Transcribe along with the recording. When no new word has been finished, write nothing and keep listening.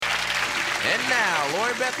And now,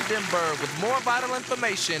 Lori Beth Denberg with more vital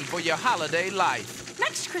information for your holiday life.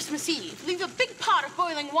 Next Christmas Eve, leave a big pot of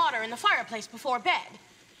boiling water in the fireplace before bed.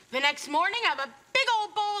 The next morning, have a big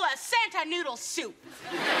old bowl of Santa noodle soup.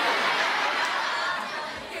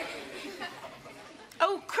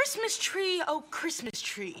 Oh, Christmas tree, oh, Christmas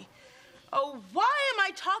tree. Oh, why am I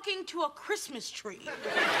talking to a Christmas tree?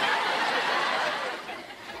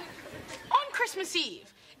 On Christmas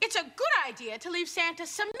Eve, it's a good idea to leave Santa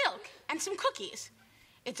some milk and some cookies.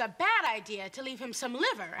 It's a bad idea to leave him some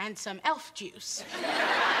liver and some elf juice.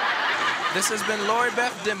 This has been Lori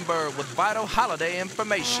Beth Denberg with vital holiday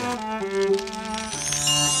information.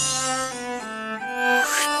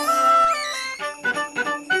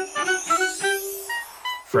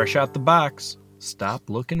 Fresh out the box. Stop,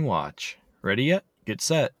 look, and watch. Ready yet? Get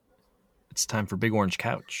set. It's time for Big Orange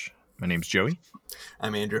Couch. My name's Joey.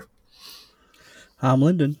 I'm Andrew. I'm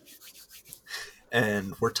Lyndon.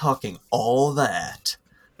 And we're talking all that.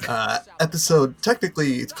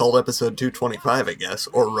 Technically, it's called episode 225, I guess,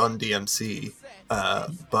 or Run DMC.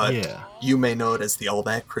 But Yeah. you may know it as the All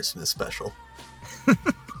That Christmas special.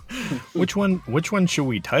 Which one should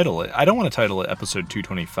we title it? I don't want to title it episode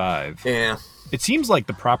 225. Yeah, It seems like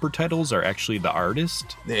the proper titles are actually The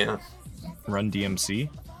Artist, yeah. Run DMC.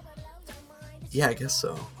 Yeah, I guess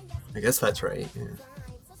so. I guess that's right. Yeah.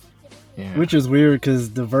 Yeah. Which is weird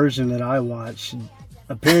because the version that I watched,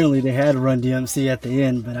 apparently they had Run DMC at the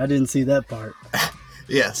end, but I didn't see that part.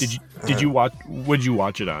 Yes. Did you watch? Would you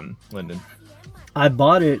watch it on, Lyndon? I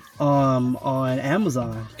bought it on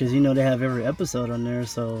Amazon because they have every episode on there,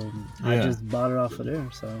 so I Yeah. just bought it off of there.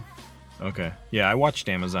 So Okay. Yeah, I watched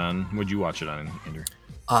Amazon. Would you watch it on, Andrew?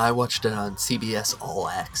 I watched it on CBS All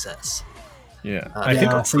Access. Yeah. I I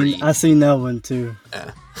think I seen that one too.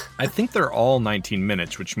 I think they're all 19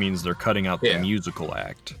 minutes, which means they're cutting out the Yeah. musical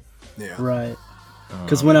act. Yeah. Right.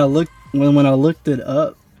 Because when I looked it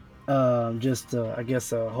up, I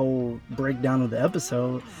guess a whole breakdown of the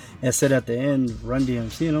episode, it said at the end Run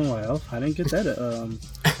DMC, and I'm like, oh, I didn't get that.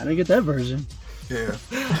 I didn't get that version. Yeah.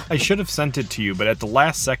 I should have sent it to you, but at the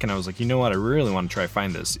last second, I was like, you know what? I really want to try to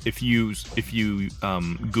find this. If you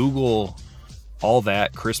Google All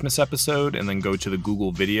That Christmas episode and then go to the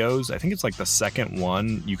Google videos, I think it's like the second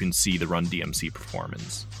one. You can see the Run DMC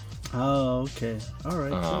performance. Oh, okay. All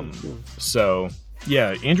right. Cool. So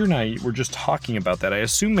yeah, Andrew and I were just talking about that. I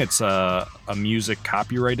assume it's a music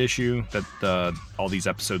copyright issue that all these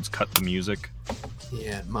episodes cut the music.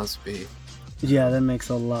 Yeah, it must be. Yeah, that makes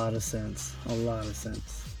a lot of sense. A lot of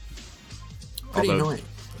sense. Pretty Although- annoying.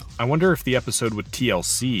 I wonder if the episode with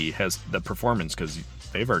TLC has the performance because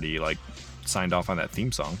they've already signed off on that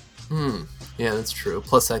theme song. Yeah, that's true.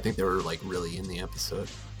 Plus, I think they were really in the episode.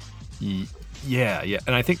 Yeah,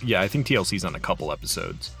 and I think TLC's on a couple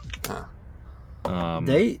episodes. Huh.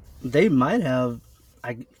 They might have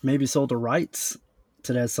maybe sold the rights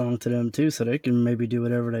to that song to them too, so they can maybe do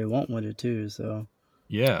whatever they want with it too. So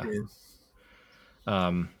Yeah.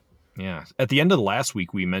 Yeah. At the end of the last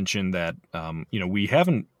week, we mentioned that we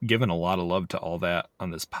haven't given a lot of love to All That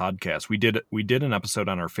on this podcast. We did an episode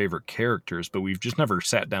on our favorite characters, but we've just never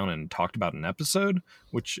sat down and talked about an episode,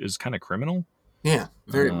 which is kind of criminal. Yeah,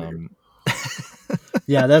 very weird.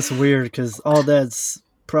 yeah, that's weird because all that's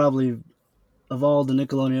probably of all the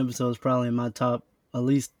Nickelodeon episodes, probably in my top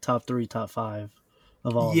 3, top 5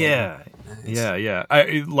 of all. Yeah. Yeah.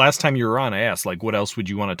 Last time you were on, I asked what else would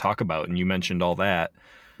you want to talk about, and you mentioned All That.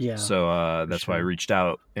 Yeah. So that's why I reached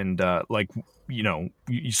out, and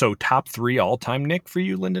so top 3 all time, Nick, for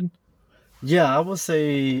you, Lyndon. Yeah, I would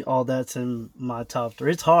say all that's in my top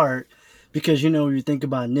 3. It's hard because when you think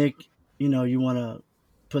about Nick, you want to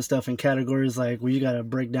put stuff in categories you got to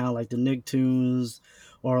break down the Nicktoons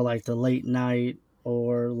or the late night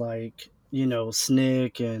or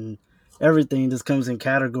Snick and everything just comes in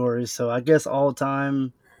categories. So I guess all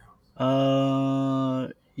time. Oh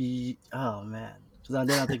man, because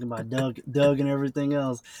then I think about Doug and everything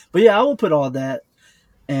else. But yeah, I would put all that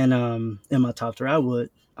and in my top 3. I would.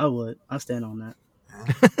 I stand on that.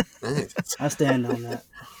 Nice. I stand on that.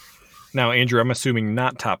 Now, Andrew, I'm assuming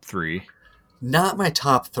not top 3. Not my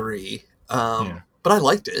top 3, Yeah. but I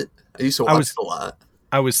liked it. I used to watch it a lot.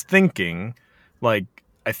 I was thinking, and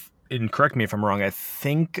correct me if I'm wrong, I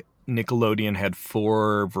think Nickelodeon had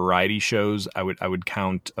 4 variety shows. I would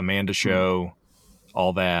count Amanda Show,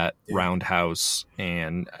 All That, Roundhouse,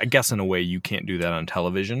 and I guess in a way you can't do that on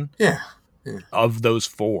television. Yeah. Of those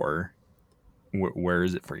 4, where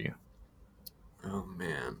is it for you? Oh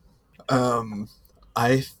man.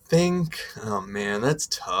 I think. Oh man, that's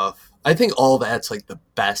tough. I think All That's the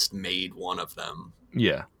best made one of them.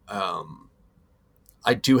 Yeah.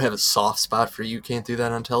 I do have a soft spot for You Can't Do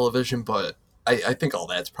That on Television, but I think all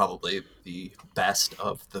that's probably the best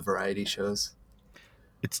of the variety shows.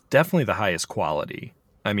 It's definitely the highest quality.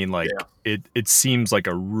 I mean, like it seems like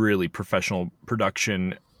a really professional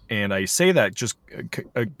production, and I say that just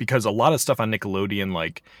because a lot of stuff on Nickelodeon,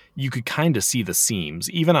 like you could kind of see the seams,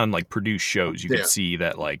 even on like produced shows, you could see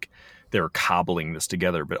that like they were cobbling this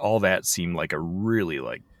together, but all that seemed like a really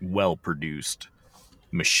like well produced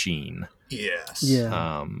machine. Yes.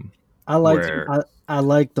 Yeah. I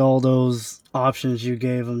liked all those options you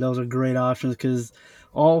gave them. Those are great options because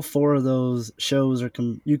all 4 of those shows are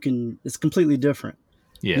it's completely different.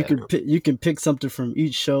 Yeah, you can pick something from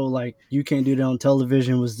each show. Like You Can't Do That on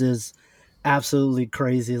Television was this absolutely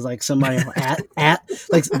crazy. It's like somebody on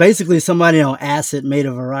like basically somebody on acid made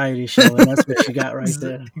a variety show, and that's what you got right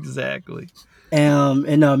there. Exactly.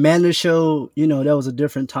 And Amanda's show, that was a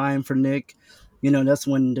different time for Nick. That's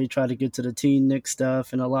when they tried to get to the teen Nick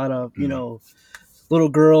stuff, and a lot of little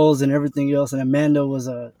girls and everything else. And Amanda was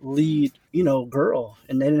a lead, girl,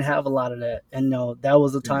 and they didn't have a lot of that. And that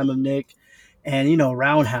was the time of Nick. And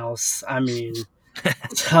Roundhouse. I mean,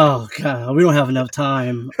 oh god, we don't have enough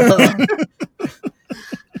time.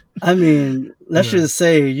 I mean, let's just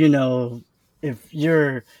say, if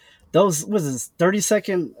you're those was it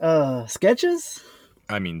 30-second sketches.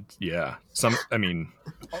 I mean, yeah.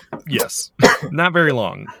 Yes, not very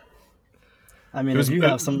long. I mean, if you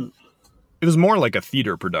have some. It was more like a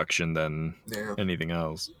theater production than anything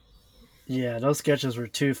else. Yeah, those sketches were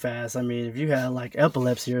too fast. I mean, if you had like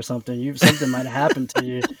epilepsy or something, something might have happened to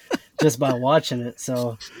you just by watching it.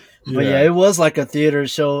 So, but yeah, it was like a theater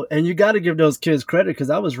show, and you got to give those kids credit because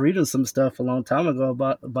I was reading some stuff a long time ago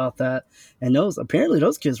about that, and apparently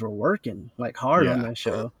those kids were working like hard on that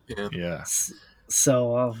show. Yeah.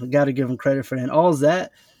 So we got to give them credit for that. And all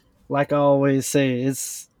that, like I always say,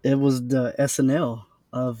 it was the SNL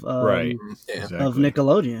of of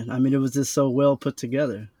Nickelodeon. I mean, it was just so well put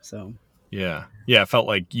together. So. Yeah. It felt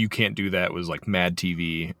like You Can't Do That was like Mad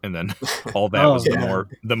TV, and then all that was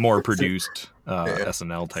the more produced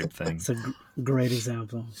SNL type thing. It's a great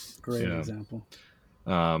example. Example.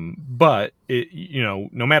 But it,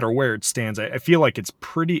 no matter where it stands, I feel like it's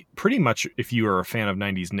pretty much, if you are a fan of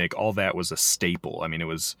 90s Nick, all that was a staple. I mean, it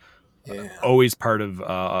was always part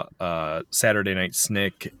of Saturday Night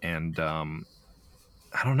Snick, and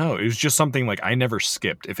I don't know. It was just something like I never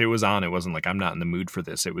skipped. If it was on, it wasn't like I'm not in the mood for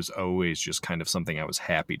this. It was always just kind of something I was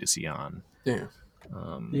happy to see on. Yeah.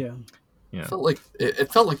 Yeah. It felt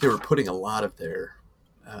like they were putting a lot of their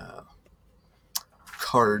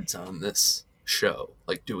cards on this show,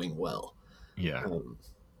 like doing well. Yeah.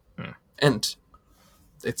 And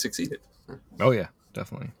it succeeded. Oh yeah,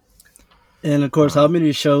 definitely. And of course, how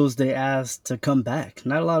many shows they asked to come back?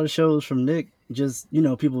 Not a lot of shows from Nick. Just,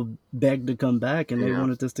 people begged to come back, and they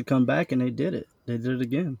wanted this to come back, and they did it. They did it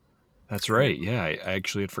again. That's right. Yeah, I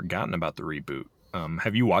actually had forgotten about the reboot.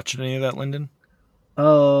 Have you watched any of that, Lyndon?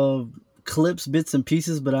 Clips, bits, and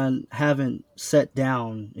pieces, but I haven't sat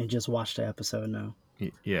down and just watched the episode, no.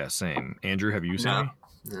 Yeah, same. Andrew, have you seen any?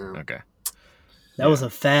 No. Okay. That was a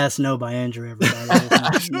fast no by Andrew, everybody.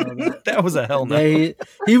 That was a hell no.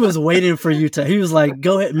 He was waiting for you to. He was like,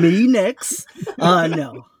 go ahead, me next.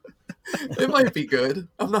 No. It might be good.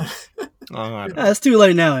 I'm not. It's too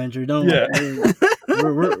late now, Andrew. Don't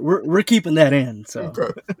worry. We're keeping that in. So.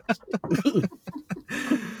 Okay.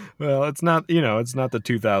 Well, it's not the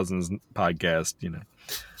 2000s podcast.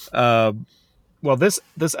 Well, this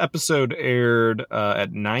episode aired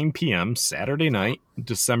at 9 p.m. Saturday night,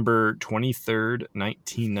 December 23rd,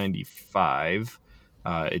 1995.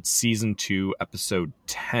 It's season 2, episode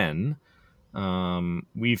 10.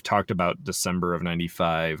 We've talked about December of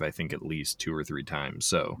 95, I think at least 2 or 3 times.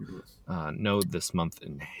 So, know this month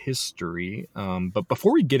in history. But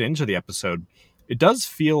before we get into the episode, it does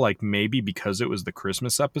feel like maybe because it was the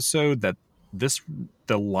Christmas episode that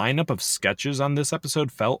the lineup of sketches on this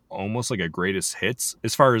episode felt almost like a greatest hits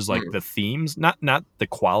as far as like the themes, not the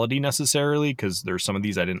quality necessarily, because there's some of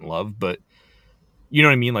these I didn't love, but you know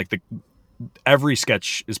what I mean? Like every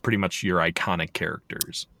sketch is pretty much your iconic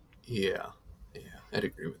characters. Yeah, I'd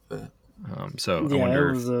agree with that. So yeah, I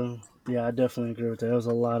wonder. I definitely agree with that. There was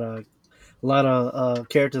a lot of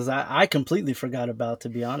characters I completely forgot about, to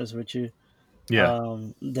be honest with you. Yeah.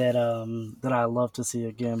 That I love to see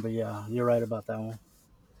again. But yeah, you're right about that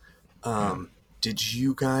one. Did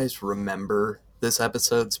you guys remember this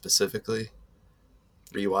episode specifically?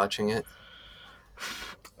 Rewatching it?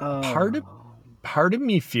 Part of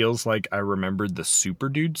me feels like I remembered the Super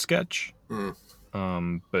Dude sketch.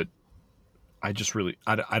 But I just really,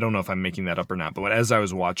 I don't know if I'm making that up or not, but as I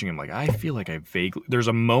was watching him, like, I feel like I vaguely, there's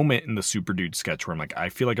a moment in the Super Dude sketch where I'm like, I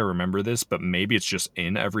feel like I remember this, but maybe it's just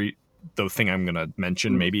in the thing I'm going to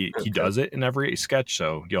mention. Maybe he does it in every sketch.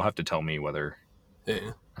 So you'll have to tell me whether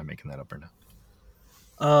I'm making that up or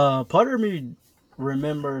not. Part of me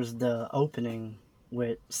remembers the opening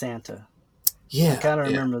with Santa. Yeah. I kind of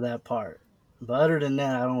remember that part. But other than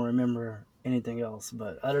that, I don't remember anything else.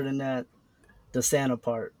 But other than that, the Santa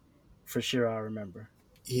part, for sure, I remember.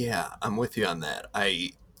 Yeah, I'm with you on that.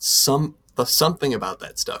 Something about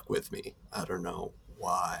that stuck with me. I don't know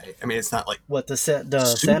why. I mean, it's not like what the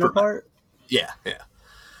Santa part. Yeah.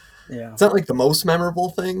 It's not like the most memorable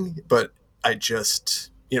thing, but I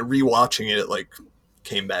just rewatching it like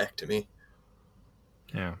came back to me.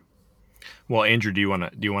 Yeah. Well, Andrew, do you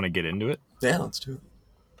want to get into it? Yeah, let's do it.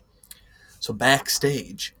 So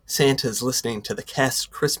backstage, Santa is listening to the cast's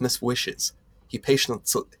Christmas wishes. He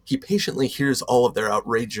patiently hears all of their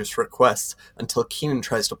outrageous requests until Keenan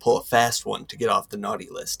tries to pull a fast one to get off the naughty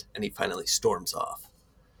list, and he finally storms off.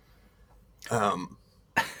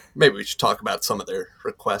 Maybe we should talk about some of their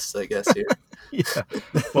requests, I guess, here. Yeah.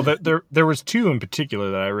 Well, there was two in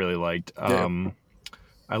particular that I really liked.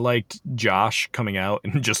 I liked Josh coming out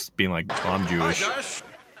and just being like, oh, I'm Jewish. Hi, Josh.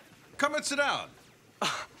 Come and sit down.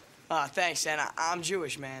 Thanks, Santa. I'm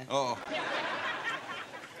Jewish, man. Oh.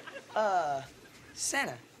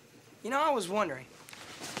 Santa, I was wondering,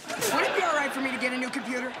 would it be all right for me to get a new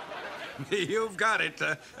computer? You've got it.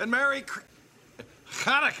 And Merry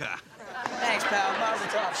Hanukkah. Thanks, pal. Mazel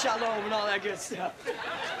tov, shalom, and all that good stuff.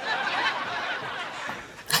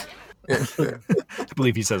 I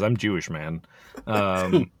believe he says, I'm Jewish, man.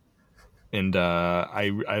 And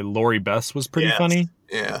Lori Bess was pretty funny.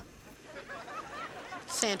 Yeah.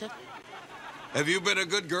 Santa? Have you been a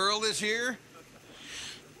good girl this year?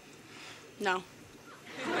 No.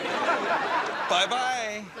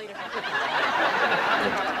 Bye-bye. Later.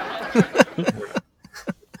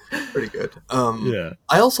 Pretty good. Yeah.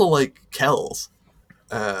 I also like Kells.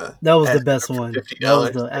 That was the best one. $50. That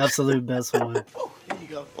was the absolute best one. Oh, here you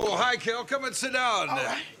go. Oh, hi, Kel. Come and sit down. All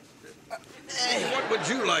right. Hey, What would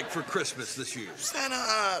you like for Christmas this year?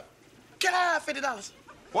 Santa, can I have $50?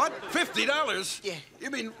 What? $50? Yeah.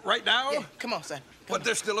 You mean right now? Yeah, come on, Santa. But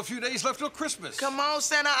there's still a few days left till Christmas. Come on,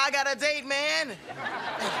 Santa, I got a date, man.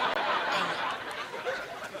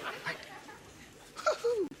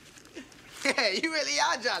 Yeah, you really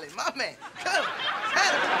are jolly, my man. Come,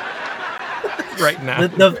 Santa. Right now.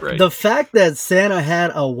 The fact that Santa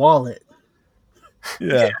had a wallet,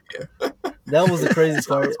 Yeah. that was the crazy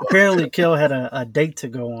part. Apparently, Kel had a date to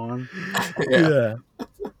go on. Yeah.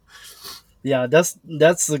 Yeah, that's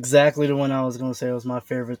exactly the one I was gonna say was my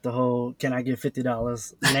favorite. The whole "Can I get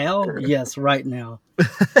 $50 now?" Yes, right now.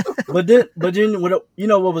 But then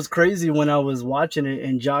what was crazy when I was watching it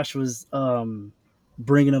and Josh was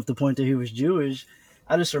bringing up the point that he was Jewish.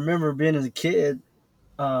 I just remember being as a kid,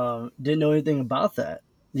 didn't know anything about that.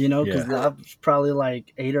 Because I was probably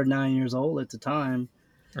like 8 or 9 years old at the time,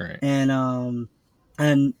 Right. and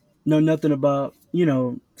know nothing about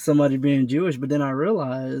somebody being Jewish. But then I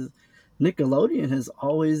realized Nickelodeon has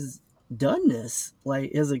always done this.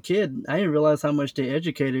 Like as a kid, I didn't realize how much they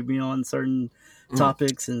educated me on certain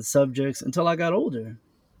topics and subjects until I got older.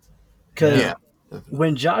 Because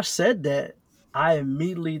when Josh said that, I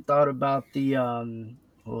immediately thought about the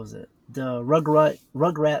what was it? The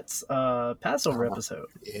Rugrats Passover episode.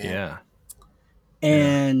 Yeah.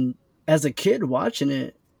 And as a kid watching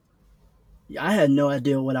it, I had no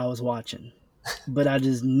idea what I was watching. But I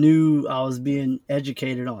just knew I was being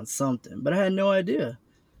educated on something, but I had no idea.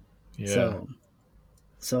 Yeah.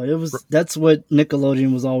 So that's what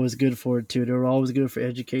Nickelodeon was always good for too. They were always good for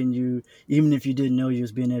educating you, even if you didn't know you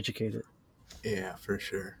was being educated. Yeah, for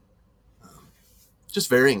sure. Just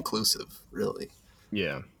very inclusive, really.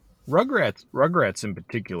 Yeah. Rugrats in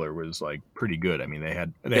particular was like pretty good. I mean, they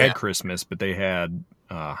had Christmas, but they had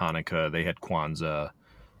Hanukkah, they had Kwanzaa.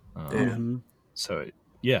 So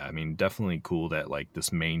yeah, I mean, definitely cool that like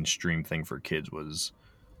this mainstream thing for kids was,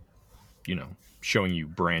 showing you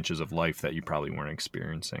branches of life that you probably weren't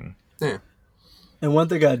experiencing. Yeah. And one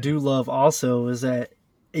thing I do love also is that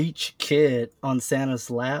each kid on Santa's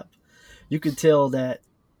lap, you could tell that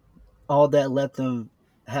all that let them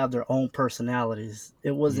have their own personalities.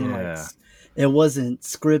 It wasn't it wasn't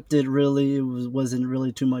scripted really. It wasn't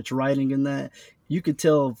really too much writing in that. You could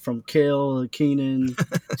tell from Kel, Keenan,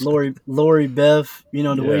 Lori Beth,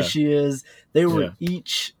 the way she is. They were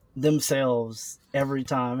each themselves every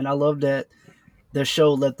time, and I love that the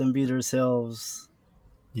show let them be themselves.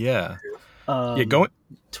 Yeah. Going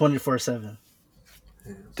 24/7.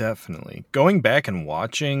 Definitely. Going back and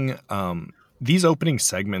watching, these opening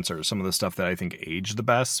segments are some of the stuff that I think age the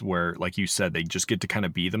best, where, like you said, they just get to kind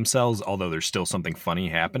of be themselves, although there's still something funny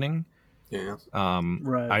happening. Yeah.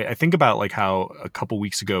 Right. I think about like how a couple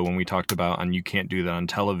weeks ago when we talked about on You Can't Do That on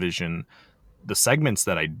Television, the segments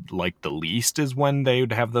that I liked the least is when they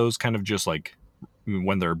would have those kind of just like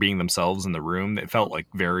when they're being themselves in the room. It felt like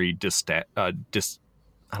very disjointed.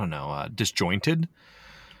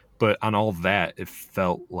 But on all that, it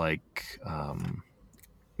felt like,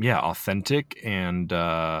 authentic. And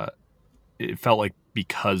it felt like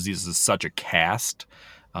because this is such a cast,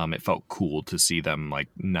 it felt cool to see them like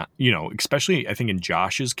not, especially I think in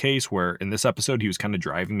Josh's case, where in this episode, he was kind of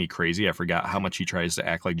driving me crazy. I forgot how much he tries to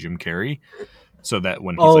act like Jim Carrey. So that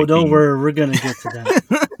when he's don't worry, we're going to get to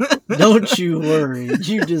that. Don't you worry.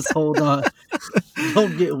 You just hold on.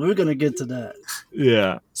 We're going to get to that.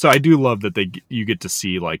 Yeah. So I do love that you get to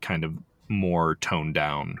see like kind of more toned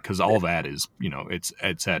down, because all that is, it's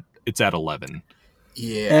at 11.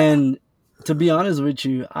 Yeah. And to be honest with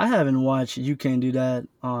you, I haven't watched You Can't Do That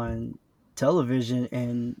on television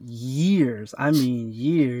in years. I mean,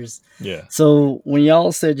 years. Yeah. So when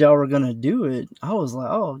y'all said y'all were going to do it, I was like,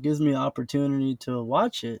 oh, it gives me an opportunity to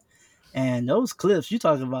watch it. And those clips, you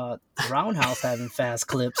talk about Roundhouse having fast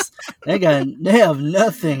clips. They have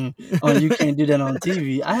nothing on You Can't Do That on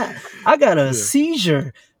TV. I got a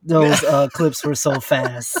seizure. Those clips were so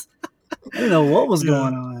fast. I didn't know what was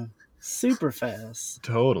going on. Super fast.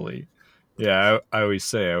 Totally. Yeah, I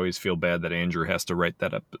always feel bad that Andrew has to write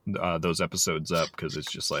that up, those episodes up, because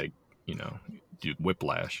it's just like, dude,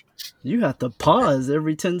 whiplash. You have to pause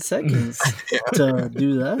every 10 seconds to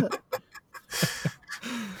do that.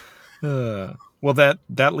 Well,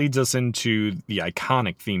 that leads us into the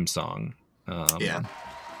iconic theme song.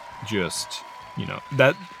 Just,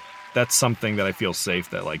 that's something that I feel safe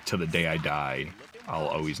that like to the day I die, I'll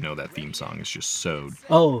always know that theme song is just so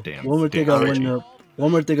damn. One more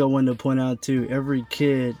thing I wanted to point out too. Every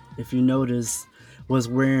kid, if you notice, was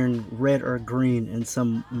wearing red or green in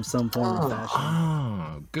some form or fashion.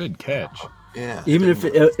 Oh, good catch. Yeah. Even if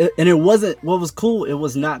it wasn't, what was cool, it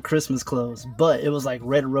was not Christmas clothes, but it was like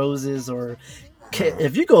red roses or.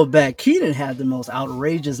 If you go back, Keaton had the most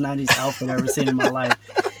outrageous 90s outfit I've ever seen in my life.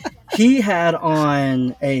 He had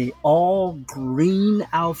on a all green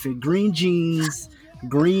outfit, green jeans,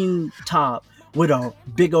 green top with a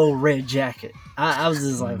big old red jacket. I was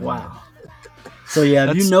just like, wow. So yeah,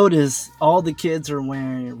 if you notice, all the kids are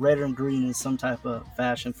wearing red and green in some type of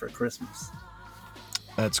fashion for Christmas.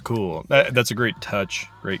 That's cool. That's a great touch.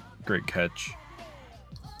 Great catch.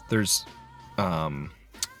 There's,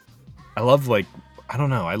 I love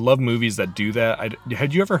I love movies that do that.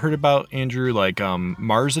 Had you ever heard about, Andrew, like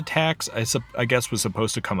Mars Attacks? I guess was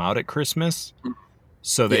supposed to come out at Christmas,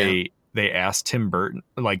 so they asked Tim Burton,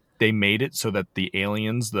 like they made it so that the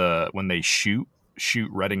aliens, when they shoot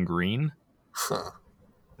red and green. Huh.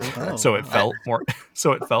 Oh, So it felt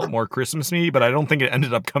more Christmassy, but I don't think it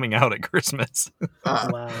ended up coming out at Christmas.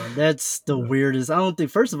 Wow, that's the weirdest. I don't think.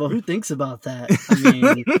 First of all, who thinks about that? I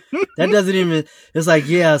mean, that doesn't even. It's like,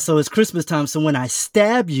 yeah, so it's Christmas time. So when I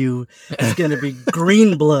stab you, it's gonna be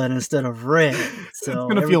green blood instead of red. So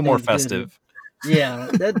It's gonna feel more everything's good. festive. Yeah,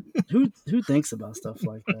 that who thinks about stuff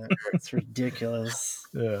like that? It's ridiculous.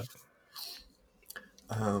 Yeah.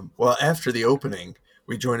 Well, after the opening,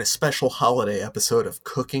 we join a special holiday episode of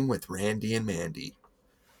Cooking with Randy and Mandy.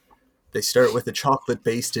 They start with a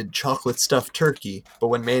chocolate-basted, chocolate-stuffed turkey, but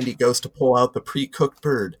when Mandy goes to pull out the pre-cooked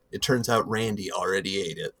bird, it turns out Randy already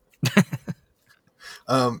ate it.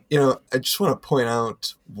 I just want to point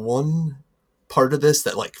out one part of this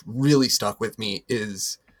that like really stuck with me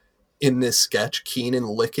is in this sketch, Keenan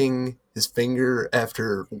licking his finger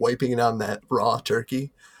after wiping it on that raw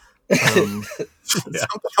turkey. Something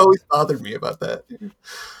always bothered me about that.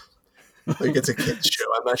 Like, it's a kid's show.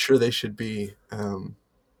 I'm not sure they should be,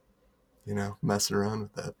 messing around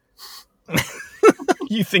with that.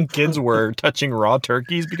 You think kids were touching raw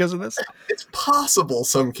turkeys because of this? It's possible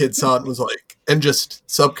some kid saw it and was like, and just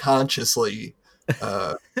subconsciously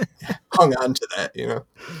hung on to that,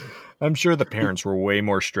 I'm sure the parents were way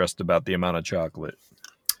more stressed about the amount of chocolate.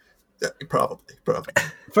 Yeah, probably.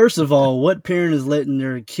 First of all, what parent is letting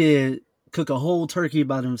their kid cook a whole turkey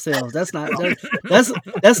by themselves? That's not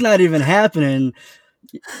even happening.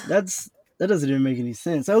 That doesn't even make any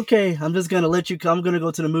sense. Okay, I'm just gonna let you. I'm gonna go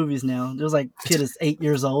to the movies now. There's like kid is 8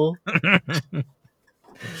 years old.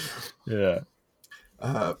 Yeah.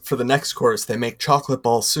 For the next course, they make chocolate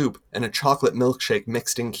ball soup and a chocolate milkshake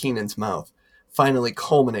mixed in Keenan's mouth, finally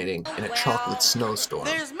culminating in a chocolate snowstorm.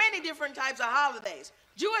 There's many different types of holidays.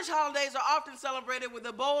 Jewish holidays are often celebrated with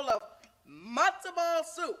a bowl of matzo ball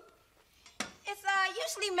soup. It's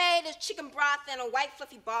usually made as chicken broth and a white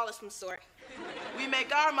fluffy ball of some sort. We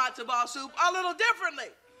make our matzo ball soup a little differently.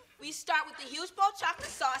 We start with the huge bowl chocolate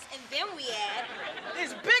sauce, and then we add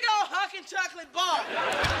This big old honking chocolate ball.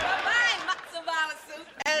 bye-bye matzo ball soup.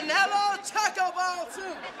 And hello, taco ball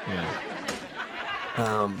soup.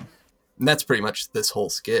 Yeah. And that's pretty much this whole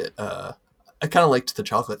skit. I kind of liked the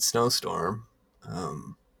chocolate snowstorm.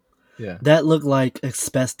 Yeah. That looked like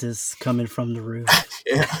asbestos coming from the roof.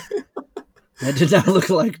 Yeah. That did not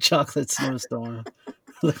look like chocolate snowstorm. It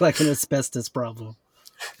looked like an asbestos problem.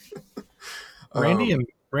 Randy and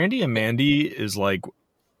Mandy is like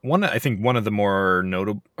I think one of the more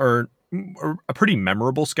notable or a pretty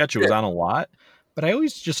memorable sketch. It was on a lot, but I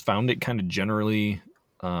always just found it kind of generally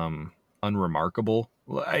unremarkable.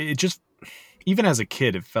 It just, even as a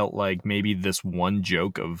kid, it felt like maybe this one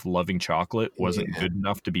joke of loving chocolate wasn't good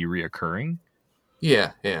enough to be reoccurring.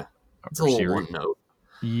 Yeah. It's a little one note.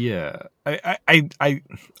 Yeah, I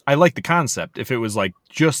like the concept if it was like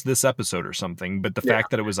just this episode or something, but the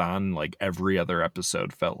fact that it was on like every other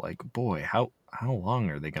episode felt like, boy, how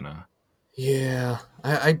long are they gonna? Yeah,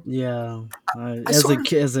 As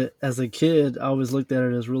a kid, I always looked at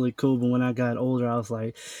it as really cool, but when I got older, I was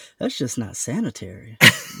like, that's just not sanitary,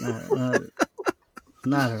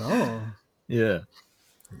 not at all. Yeah.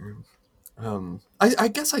 I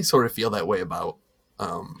guess I sort of feel that way about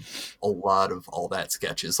a lot of all that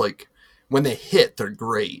sketches. Like when they hit, they're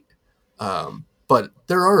great, but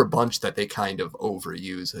there are a bunch that they kind of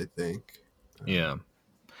overuse, I think. Yeah.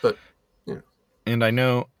 But and I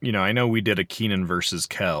know we did a Keenan versus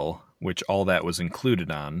Kel, which all that was included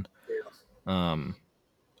on. And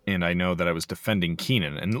I know that I was defending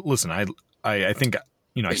Keenan. And listen, I think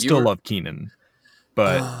I still love Keenan,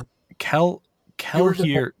 but Kel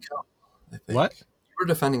here. Kel, I think. What? You were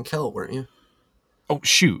defending Kel, weren't you? Oh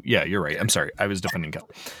shoot! Yeah, you're right. I'm sorry. I was defending Kel,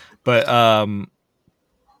 but I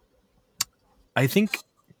think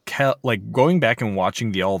Kel, like going back and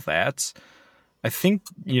watching the All That's, I think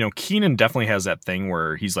Keenan definitely has that thing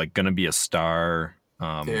where he's like gonna be a star.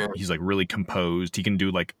 He's like really composed. He can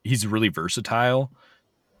do he's really versatile.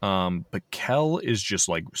 But Kel is just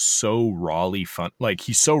like so rawly fun. Like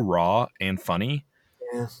he's so raw and funny.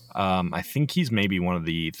 Yeah. I think he's maybe one of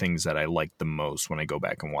the things that I like the most when I go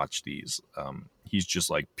back and watch these. He's just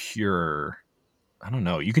like pure. I don't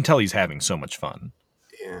know. You can tell he's having so much fun.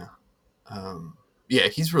 Yeah. Yeah,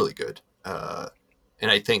 he's really good.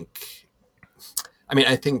 And I think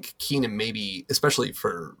Keenan maybe, especially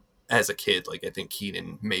as a kid, like I think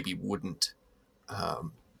Keenan maybe wouldn't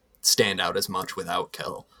stand out as much without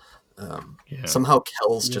Kel. Somehow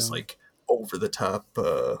Kel's just like over the top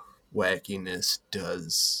wackiness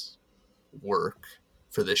does work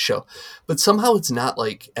for this show, but somehow it's not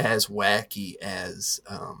like as wacky as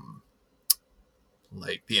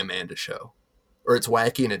like the Amanda Show, or it's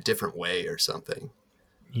wacky in a different way or something.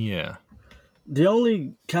 Yeah. The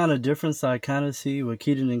only kind of difference I kind of see with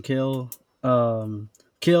Keaton and Kel,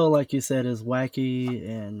 Kel, like you said, is wacky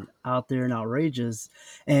and out there and outrageous,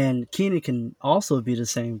 and Keenan can also be the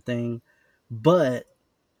same thing, but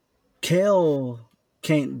Kel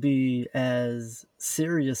can't be as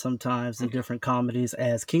serious sometimes in different comedies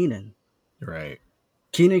as Keenan. Right.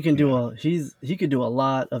 Keenan can do he could do a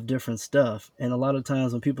lot of different stuff, and a lot of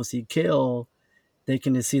times when people see Kel, they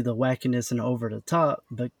can just see the wackiness and over the top,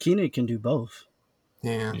 but Keenan can do both.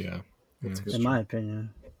 Yeah. In my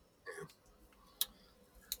opinion.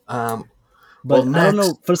 But I don't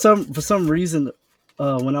know, for some reason,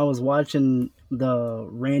 when I was watching the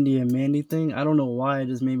Randy and Mandy thing, I don't know why it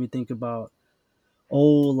just made me think about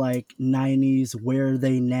old like 90s Where Are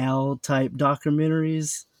They Now type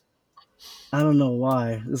documentaries. I don't know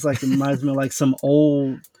why. It's like it reminds me of like some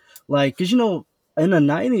old, like, because in the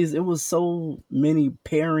 90s it was so many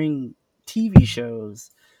pairing TV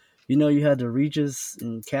shows. You had the Regis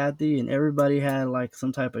and Kathy, and everybody had like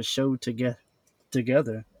some type of show together.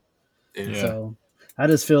 Yeah. So I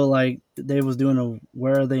just feel like they was doing a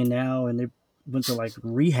Where Are They Now, and they went to like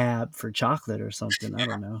rehab for chocolate or something. I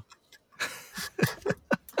don't know.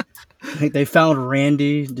 I think they found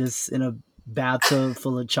Randy just in a bathtub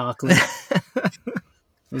full of chocolate.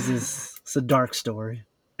 It's a dark story.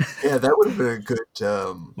 Yeah, that would have been a good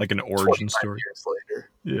like an origin story. Years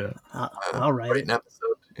later. Yeah. All right. Write an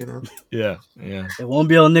episode, Yeah. It won't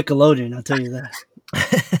be on Nickelodeon, I'll tell you that.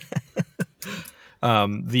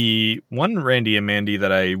 The one Randy and Mandy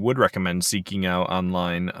that I would recommend seeking out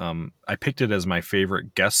online, I picked it as my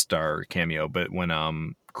favorite guest star cameo, but when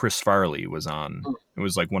Chris Farley was on, it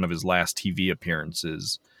was like one of his last TV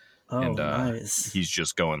appearances. And nice. He's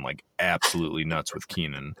just going like absolutely nuts with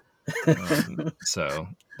Keenan. So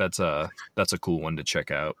that's a cool one to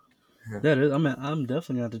check out. That is, I'm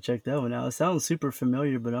definitely gonna have to check that one out. It sounds super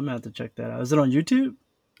familiar, but I'm gonna have to check that out. Is it on YouTube?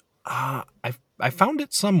 I found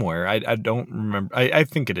it somewhere. I don't remember. I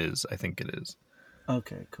think it is. I think it is.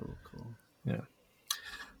 Okay, cool. Yeah.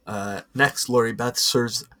 Next, Lori Beth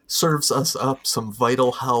serves us up some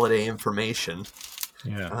vital holiday information.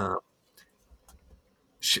 Yeah.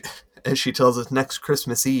 As she tells us, next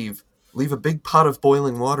Christmas Eve, leave a big pot of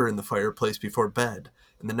boiling water in the fireplace before bed,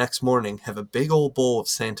 and the next morning have a big old bowl of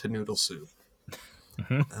Santa noodle soup.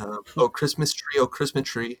 Oh, Christmas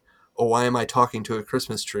tree, oh, why am I talking to a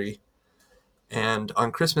Christmas tree? And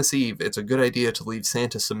on Christmas Eve, it's a good idea to leave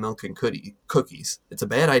Santa some milk and cookies. It's a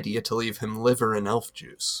bad idea to leave him liver and elf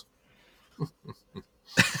juice.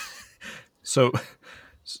 So,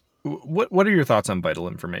 what are your thoughts on vital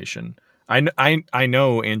information? I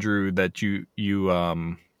know, Andrew, that you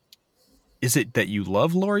is it that you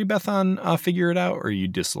love Lori Beth on Figure It Out, or you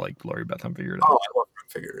dislike Lori Beth on Figure It Out? Oh, I love her on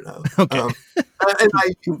Figure It Out. Okay. And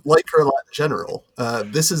I like her a lot in general.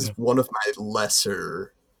 This is one of my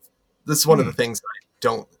lesser... This is one of the things I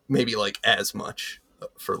don't maybe like as much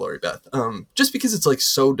for Lori Beth. Just because it's like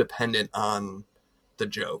so dependent on the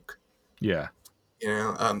joke. Yeah. You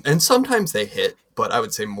know, and sometimes they hit, but I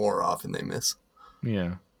would say more often they miss.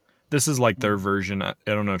 Yeah. This is like their version. I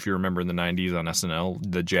don't know if you remember in the 90s on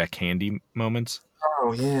SNL, the Jack Handy moments.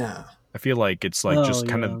 Oh, yeah. I feel like it's like just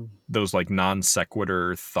kind yeah. of those like non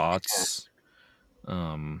sequitur thoughts.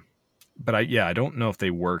 But I don't know if they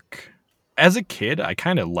work. As a kid, I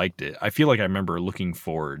kind of liked it. I feel like I remember looking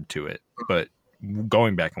forward to it, but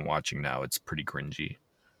going back and watching now, it's pretty cringy.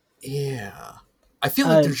 Yeah. I feel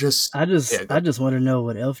like they're just... I just want to know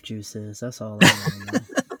what elf juice is. That's all I want to know.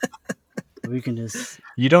 We can just...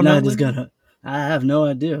 You don't know? I have no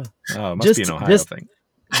idea. Oh, it must be an Ohio thing.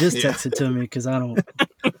 Just text it to me, because I don't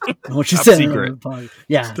want you Top saying secret. it.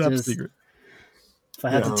 Yeah, Top secret. If I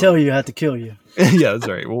have to tell you, I have to kill you. Yeah, that's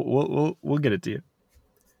all right. We'll get it to you.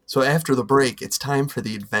 So after the break, it's time for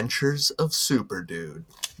the adventures of Super Dude.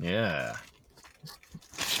 Yeah.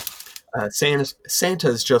 Santa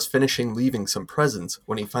is just finishing leaving some presents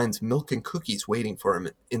when he finds milk and cookies waiting for him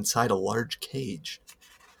inside a large cage.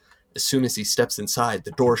 As soon as he steps inside,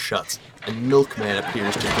 the door shuts, and Milkman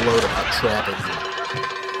appears to gloat about trapping him.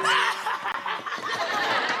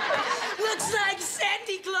 Looks like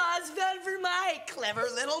Santa Claus fell for my clever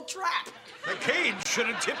little trap. The cage should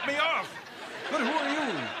have tipped me off. But who are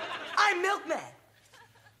you? I'm Milkman.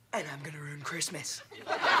 And I'm gonna ruin Christmas.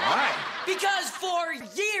 Why? Because for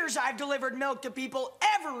years I've delivered milk to people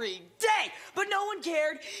every day, but no one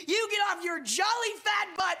cared. You get off your jolly fat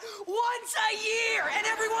butt once a year, and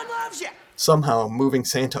everyone loves you. Somehow, moving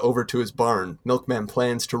Santa over to his barn, Milkman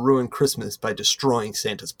plans to ruin Christmas by destroying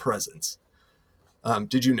Santa's presents.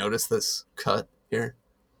 Did you notice this cut here?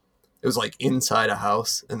 It was like inside a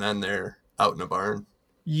house, and then they're out in a barn.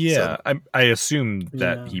 Yeah, so, I assume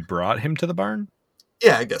that he brought him to the barn.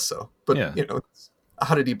 Yeah, I guess so. But, yeah.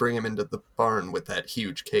 How did he bring him into the barn with that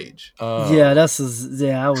huge cage? Yeah,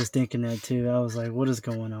 I was thinking that too. I was like, what is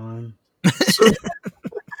going on?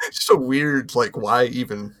 Just a weird, like, why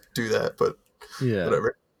even do that? But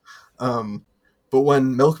whatever. But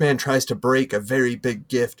when Milkman tries to break a very big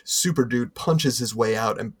gift, Super Dude punches his way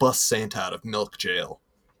out and busts Santa out of milk jail.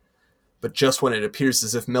 But just when it appears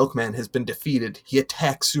as if Milkman has been defeated, he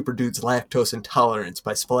attacks Super Dude's lactose intolerance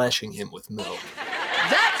by splashing him with milk.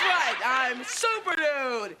 That's right, I'm Super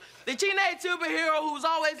Dude, the teenage superhero who's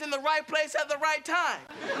always in the right place at the right time.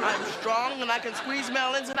 I'm strong and I can squeeze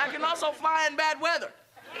melons and I can also fly in bad weather.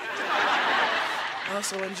 I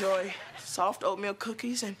also enjoy soft oatmeal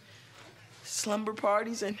cookies and slumber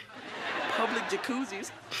parties and public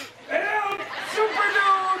jacuzzis. Help!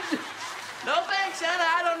 Super Dude! No thanks, Santa.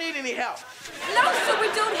 I don't need any help. No, Super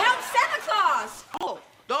Dude, help Santa Claus. Oh,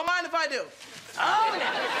 don't mind if I do. Oh, no.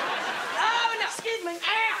 Oh, no. Excuse me.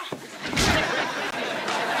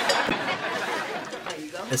 There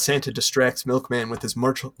you go. As Santa distracts Milkman with his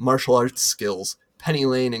martial arts skills, Penny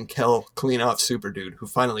Lane and Kel clean off Super Dude, who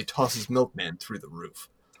finally tosses Milkman through the roof.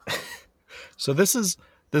 So this is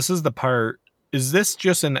the part. Is this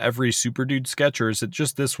just in every Super Dude sketch, or is it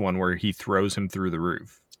just this one where he throws him through the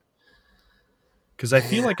roof? Because I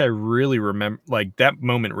feel like I really remember, like, that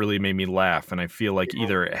moment really made me laugh, and I feel like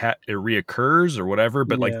either it reoccurs or whatever,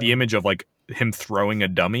 but like the image of like him throwing a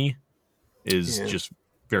dummy is just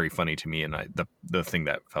very funny to me, and the thing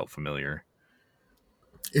that felt familiar.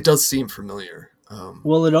 It does seem familiar.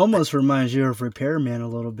 Well, it almost reminds you of Repairman a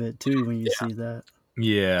little bit too when you see that.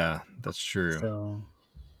 Yeah, that's true. So,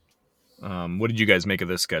 what did you guys make of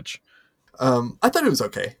this sketch? I thought it was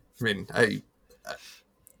okay. I mean,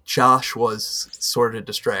 Josh was sort of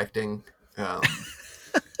distracting.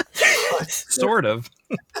 Sort of.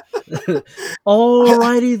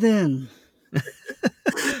 Alrighty then.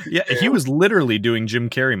 Yeah, he was literally doing Jim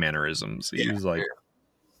Carrey mannerisms. He was like,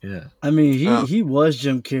 yeah. I mean, he was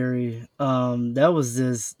Jim Carrey. That was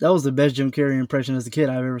the best Jim Carrey impression as a kid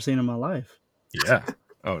I've ever seen in my life. Yeah.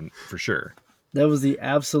 Oh, for sure. That was the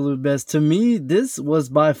absolute best. To me, this was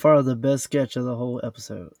by far the best sketch of the whole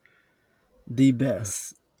episode. The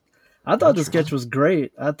best. I thought the sketch was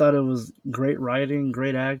great. I thought it was great writing,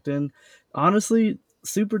 great acting. Honestly,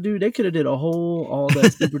 Super Dude, they could have did all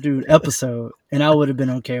that Super Dude episode, and I would have been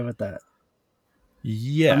okay with that.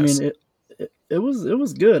 Yes. I mean, it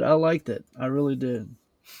was good. I liked it. I really did.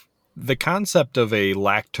 The concept of a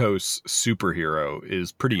lactose superhero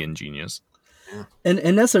is pretty ingenious.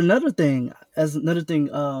 And that's another thing.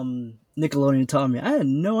 Nickelodeon taught me. I had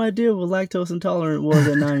no idea what lactose intolerant was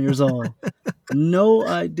at 9 years old. No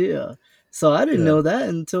idea. So I didn't know that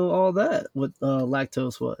until all that what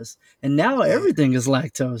lactose was. And now everything is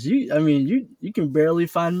lactose. You can barely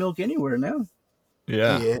find milk anywhere now.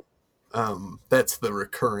 Yeah. That's the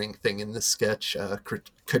recurring thing in this sketch.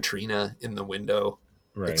 Katrina in the window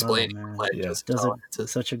explaining lactose intolerance.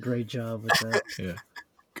 Does such a great job with that. Yeah.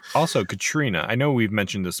 Also, Katrina, I know we've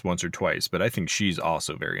mentioned this once or twice, but I think she's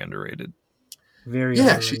also very underrated. Very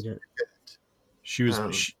underrated. She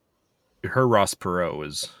was her Ross Perot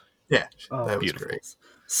was that beautiful. Was great.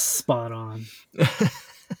 Spot on.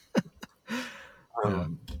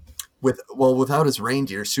 Without his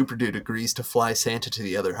reindeer, Super Dude agrees to fly Santa to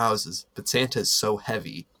the other houses, but Santa is so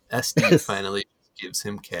heavy, SD finally gives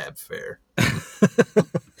him cab fare.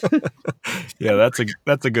 Yeah, that's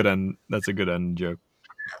a good end joke.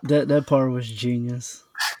 That part was genius.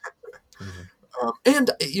 And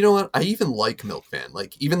you know what? I even like Milkman.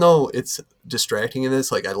 Like, even though it's distracting in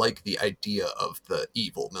this, like, I like the idea of the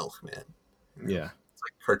evil Milkman. Yeah, it's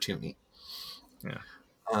like cartoony. Yeah.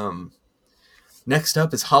 Next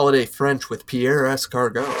up is Holiday French with Pierre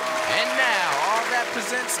Escargot. And now, all that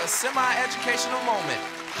presents a semi-educational moment.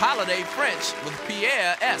 Holiday French with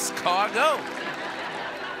Pierre Escargot.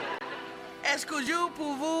 Est-ce que je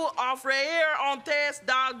peux vous offrir un test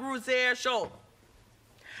d'agruser chaud?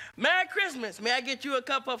 Merry Christmas. May I get you a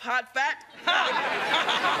cup of hot fat?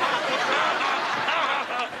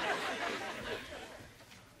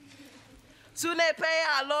 Ce n'est pas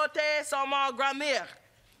à l'hôtel sans ma grand-mère.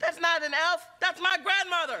 That's not an elf. That's my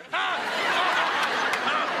grandmother.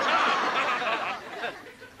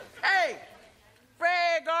 Hey,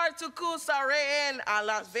 regarde ce que ça règne à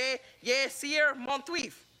Las Vegas, Sir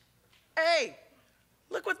Montuif. Hey,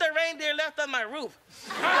 look what the reindeer left on my roof.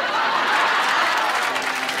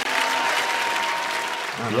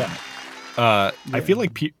 Yeah. I feel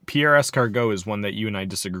like Pierre Escargot is one that you and I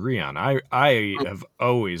disagree on. I have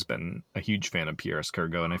always been a huge fan of Pierre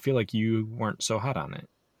Escargot, and I feel like you weren't so hot on it.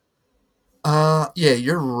 Yeah,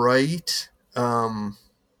 you're right.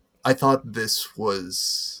 I thought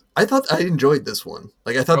I enjoyed this one.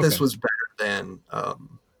 Like, I thought this was better than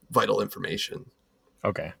Vital Information.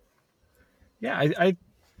 Okay. Yeah, I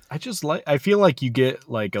just like, I feel like you get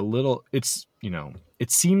like a little, it's,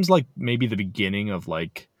 it seems like maybe the beginning of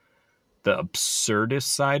like the absurdist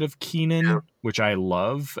side of Kenan, which I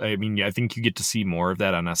love. I mean, I think you get to see more of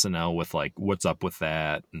that on SNL with like, What's Up With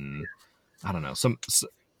That? And I don't know,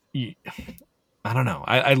 I don't know.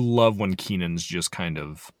 I love when Kenan's just kind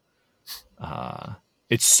of,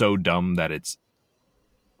 it's so dumb that it's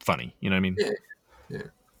funny. You know what I mean? Yeah.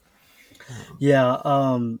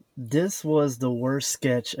 Yeah, this was the worst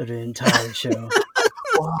sketch of the entire show.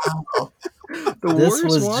 Wow. This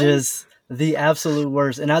was just the absolute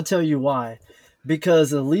worst. And I'll tell you why.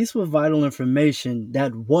 Because at least with Vital Information,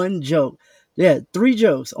 that one joke, they had 3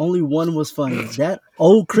 jokes, only one was funny. That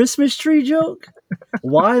old Christmas tree joke,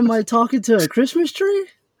 why am I talking to a Christmas tree?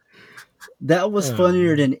 That was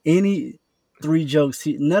funnier than any 3 jokes.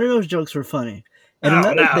 None of those jokes were funny. And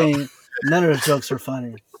another thing, none of those jokes were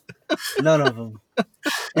funny. None of them.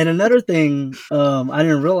 And another thing, I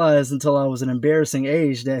didn't realize until I was an embarrassing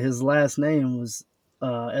age that his last name was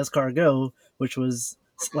Escargot, which was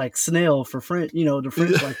like snail for French. The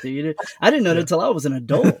French like to eat it. I didn't know that until I was an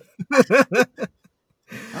adult. I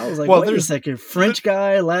was like, wait a second, French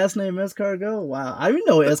guy, last name Escargot? Wow. I didn't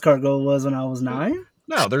know what Escargot was when I was 9.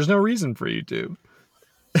 No, there's no reason for you to.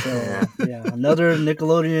 So, yeah, another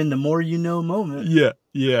Nickelodeon, the more you know moment. Yeah.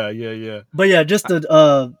 But yeah, just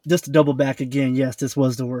to double back again, yes, this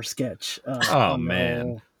was the worst sketch. On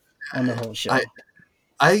the whole show.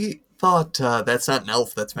 I thought That's Not an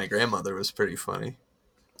Elf, That's My Grandmother was pretty funny.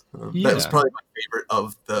 That was probably my favorite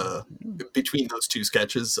of between those 2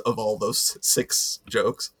 sketches of all those 6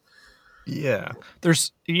 jokes. Yeah.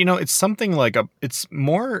 There's, it's something like it's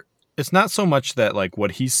it's not so much that like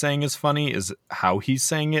what he's saying is funny, is how he's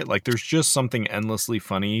saying it. Like there's just something endlessly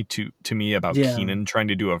funny to me about Keenan trying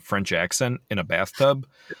to do a French accent in a bathtub.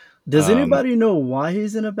 Does anybody know why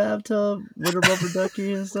he's in a bathtub with a rubber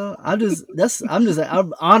ducky and stuff?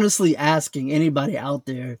 I'm honestly asking anybody out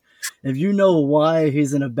there, if you know why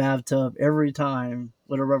he's in a bathtub every time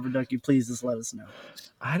with a rubber ducky, please just let us know.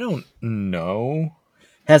 I don't know.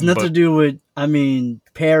 Has nothing to do with,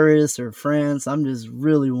 Paris or France. I'm just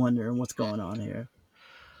really wondering what's going on here.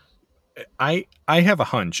 I have a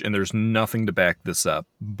hunch, and there's nothing to back this up,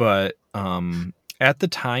 but at the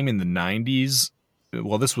time in the 90s,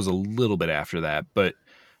 well, this was a little bit after that, but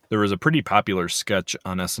there was a pretty popular sketch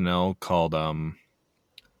on SNL called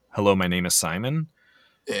Hello, My Name is Simon,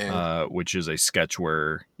 which is a sketch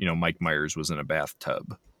where, Mike Myers was in a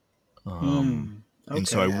bathtub. And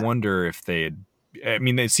so I wonder if they had,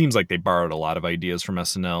 it seems like they borrowed a lot of ideas from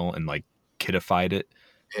SNL and like kidified it.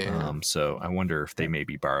 Yeah. So I wonder if they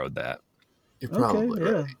maybe borrowed that. You're probably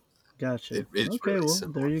right. Gotcha. It's okay, really well,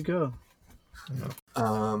 simple. there you go.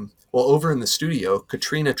 Well, over in the studio,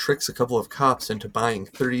 Katrina tricks a couple of cops into buying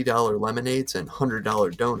 $30 lemonades and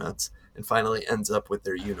 $100 donuts, and finally ends up with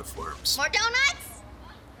their uniforms. More donuts?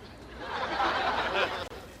 All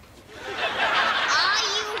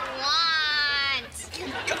you want.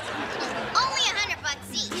 Only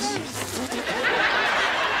 $100 each.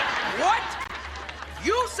 What?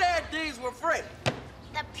 You said these were free.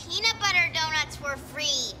 The peanut butter donuts were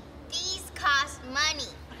free. These cost money.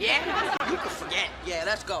 Yeah? You can forget. Yeah,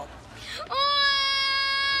 let's go. Hey!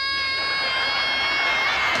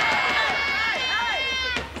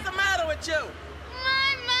 What's the matter with you?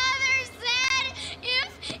 My mother said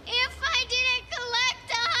if I didn't collect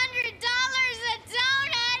 $100 a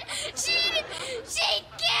donut, she'd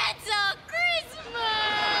cancel Christmas.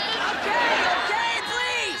 Okay,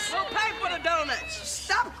 please. We'll pay for the donuts.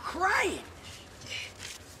 Stop crying.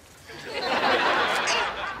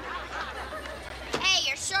 Hey,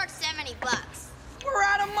 you're short $70. We're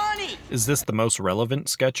out of money. Is this the most relevant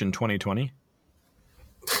sketch in 2020?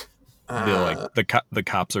 The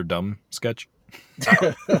cops are dumb sketch.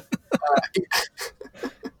 I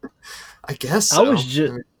guess so.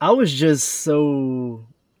 I was just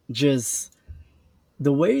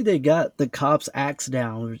the way they got the cops' acts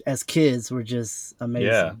down as kids were just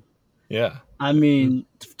amazing. Yeah.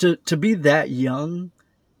 To be that young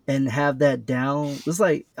and have that down,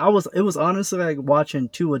 it was honestly like watching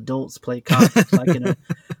two adults play cops.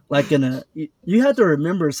 You have to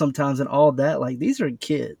remember sometimes in all that, like, these are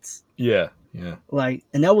kids. Yeah. Like,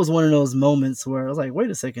 and that was one of those moments where I was like, wait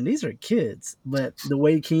a second, these are kids. But the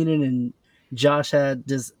way Keenan and Josh had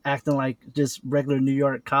just acting like just regular New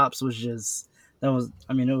York cops was just, it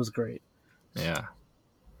was great. Yeah.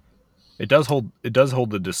 It does hold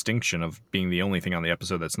the distinction of being the only thing on the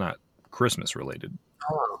episode that's not Christmas related.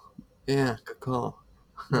 Oh, yeah, good call.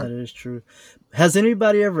 That is true. Has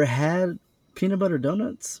anybody ever had peanut butter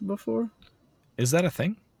donuts before? Is that a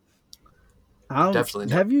thing? Definitely.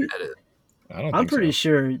 Have you? Had it. I'm pretty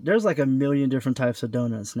sure there's like a million different types of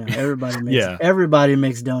donuts now. Everybody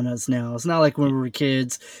makes donuts now. It's not like when we were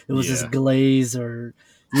kids, it was just glaze or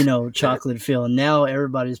chocolate filled. Now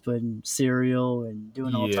everybody's putting cereal and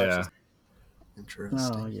doing all types of. Interesting.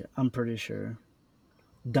 Oh yeah, I'm pretty sure.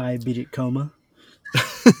 Diabetic coma.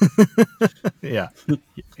 Yeah,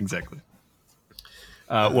 exactly.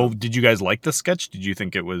 Well, did you guys like the sketch? Did you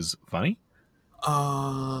think it was funny?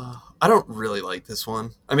 I don't really like this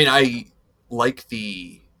one. I like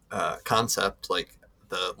the concept, like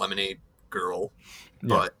the lemonade girl,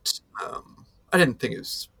 but I didn't think it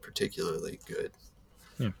was particularly good.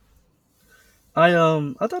 Yeah. I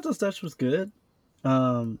thought the sketch was good.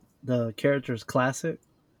 The character's classic.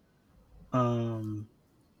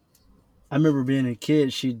 I remember being a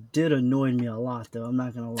kid, she did annoy me a lot, though. I'm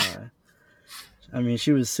not gonna lie.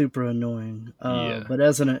 She was super annoying. But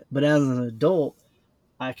as an adult,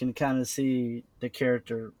 I can kind of see the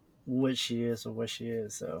character, what she is.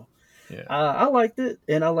 So I liked it,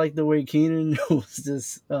 and I liked the way Keenan was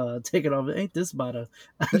just taking off. Ain't this about a?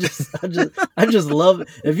 I just love it.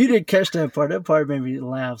 If you didn't catch that part made me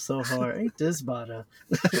laugh so hard. Ain't this about a?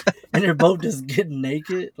 And they're both just getting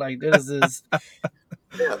naked. Like, there's this.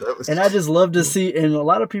 Yeah, that was. And I just love to see, and a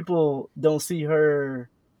lot of people don't see her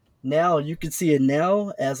now. You can see it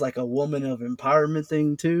now as like a woman of empowerment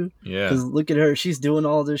thing too. Yeah. Because look at her, she's doing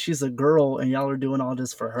all this. She's a girl, and y'all are doing all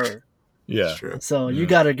this for her. Yeah. So you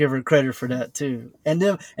got to give her credit for that too, and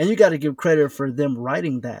you got to give credit for them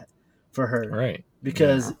writing that for her, right?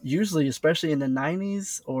 Because usually, especially in the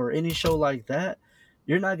 '90s or any show like that,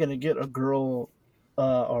 you're not gonna get a girl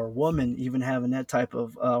or woman even having that type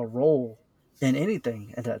of role in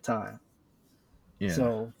anything at that time. Yeah.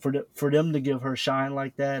 So for them to give her shine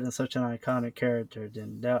like that and such an iconic character,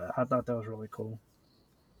 then I thought that was really cool.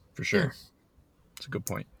 For sure. It's a good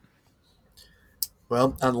point.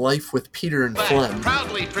 Well, on Life with Peter and Flem.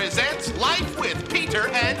 Proudly presents Life with Peter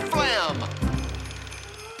and Flem.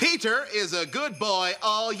 Peter is a good boy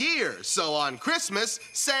all year, so on Christmas,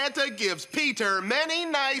 Santa gives Peter many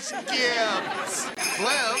nice gifts.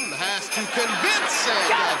 Flem has to convince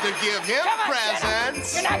Santa to give him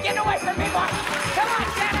presents. You're not getting away from me, boy. Come on,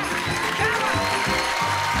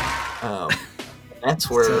 Santa. That's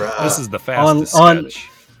where this is the fastest sketch.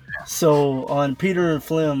 So on Peter and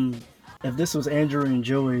Flem, if this was Andrew and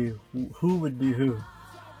Joey, who would be who?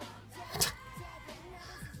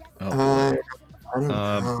 I don't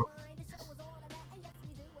know.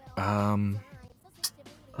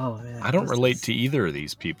 Oh man, I don't relate to either of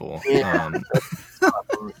these people. Yeah.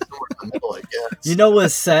 You know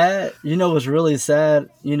what's sad? You know what's really sad?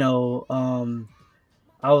 You know,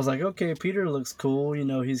 I was like, okay, Peter looks cool. You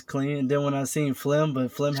know, he's clean. And then when I seen Flem,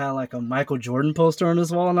 but Flem had like a Michael Jordan poster on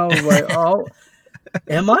his wall, and I was like, oh,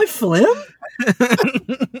 am I Flem?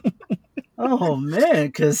 Oh man,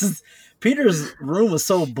 because Peter's room was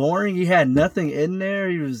so boring. He had nothing in there.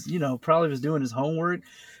 He was, you know, probably was doing his homework.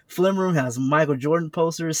 Flem room has Michael Jordan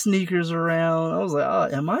posters, sneakers around. I was like,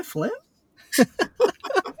 oh, am I Flem?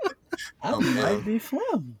 I might be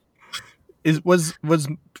Flem. Was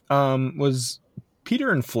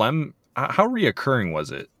Peter and Flem, how reoccurring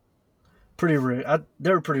was it? Pretty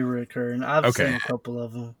they were pretty reoccurring. I've seen a couple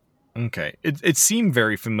of them. Okay, it seemed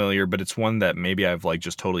very familiar, but it's one that maybe I've like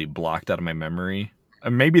just totally blocked out of my memory.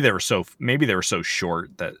 Maybe they were so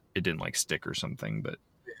short that it didn't like stick or something. But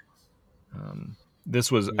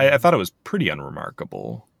this was I thought it was pretty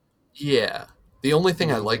unremarkable. Yeah, the only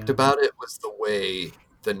thing I liked about it was the way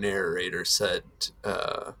the narrator said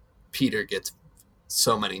Peter gets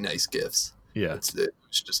so many nice gifts. Yeah, it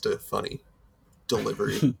was just a funny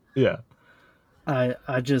delivery. Yeah,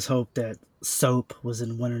 I just hope that soap was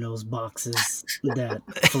in one of those boxes that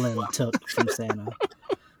Flem took from Santa.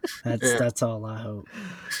 That's all I hope.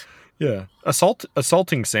 Yeah,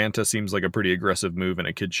 assaulting Santa seems like a pretty aggressive move in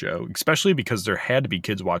a kid's show, especially because there had to be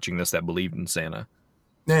kids watching this that believed in Santa.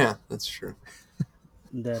 Yeah, that's true.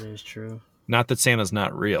 That is true. Not that Santa's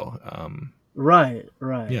not real. Right.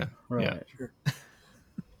 Yeah. Sure.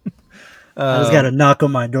 I just got a knock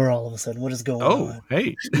on my door all of a sudden. What is going on? Oh,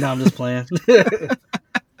 hey. No, I'm just playing.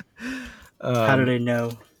 How do they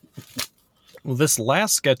know? Well, this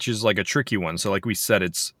last sketch is like a tricky one. So like we said,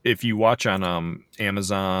 it's if you watch on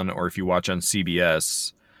Amazon or if you watch on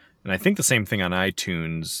CBS, and I think the same thing on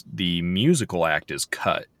iTunes, the musical act is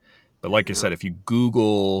cut. But like I said, if you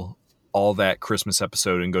Google all that Christmas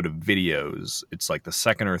episode and go to videos, it's like the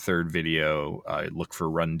second or third video. Look for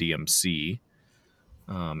Run DMC.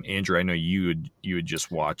 Andrew, I know you had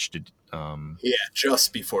just watched it. Yeah,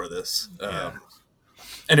 just before this.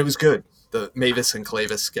 And it was good. The Mavis and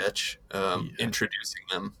Clavis sketch, introducing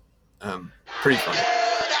them. Pretty funny.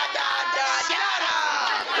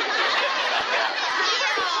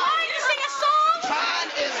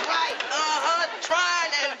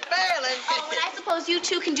 You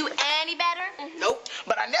two can do any better? Nope,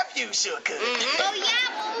 but our nephew sure could. Oh, yeah?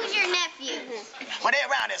 Well, who's your nephew? Well, they're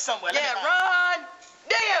around here somewhere. Yeah, Ron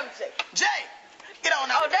DMC. Jay, get on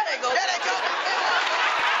out. Oh, there they go. There they go.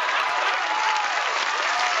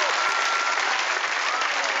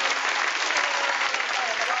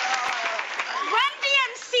 Run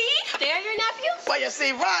DMC? They're your nephews? Well, you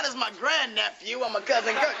see, Ron is my grandnephew. I'm a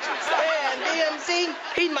cousin Gertrude. And DMC,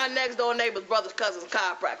 he's my next door neighbor's brother's cousin's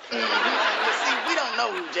chiropractor. You see, we don't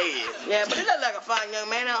know who Jay is. Yeah, but he looks like a fine young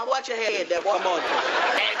man. Now, watch your head there, boy. Come on,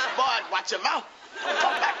 hey, boy, watch your mouth.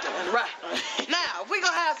 Talk back to him. Right. Now, if we're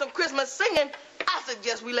going to have some Christmas singing, I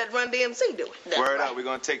suggest we let Run DMC do it. Word out, we're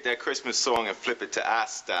going to take that Christmas song and flip it to our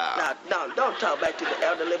style. Now, don't talk back to the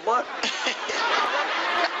elderly boy.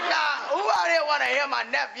 Who out here want to hear my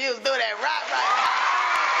nephews do that right?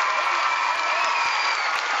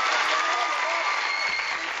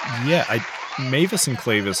 Yeah, Mavis and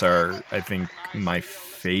Clavis are, I think, my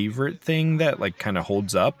favorite thing that like kind of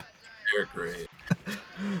holds up. They're great.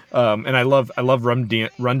 And I love Run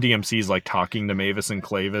DMC's like talking to Mavis and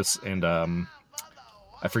Clavis, and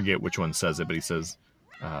I forget which one says it, but he says,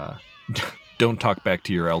 "Don't talk back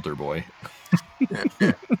to your elder boy."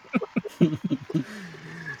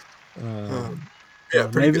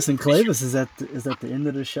 Mavis and Clavis is at the end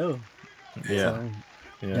of the show. Yeah,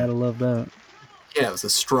 so, gotta love that. Yeah, it was a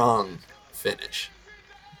strong finish.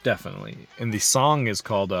 Definitely. And the song is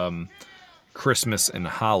called Christmas in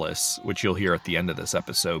Hollis, which you'll hear at the end of this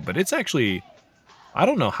episode. But it's actually I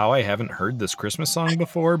don't know how I haven't heard this Christmas song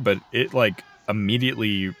before, but it like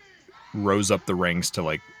immediately rose up the ranks to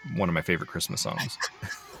like one of my favorite Christmas songs.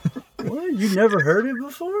 What? You never heard it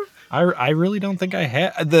before? I really don't think I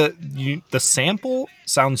had. The sample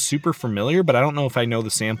sounds super familiar, but I don't know if I know the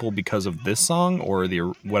sample because of this song or the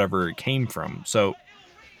whatever it came from. So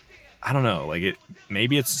I don't know. Like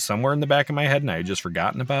maybe it's somewhere in the back of my head and I had just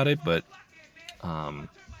forgotten about it, but I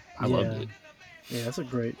loved it. Yeah, it's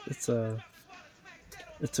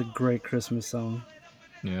a great Christmas song.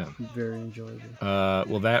 Yeah. Very enjoyable.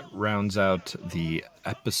 Well, that rounds out the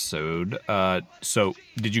episode. So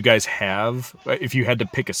did you guys have, if you had to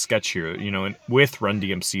pick a sketch here, with Run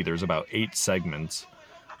DMC, there's about 8 segments.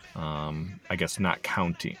 I guess not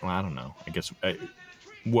counting. Well, I don't know. I guess,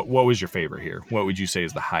 what was your favorite here? What would you say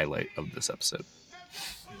is the highlight of this episode?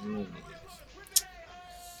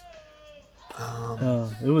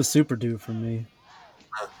 It was Super Dude for me.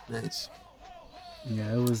 Nice.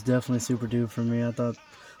 Yeah, it was definitely Super Dude for me. I thought,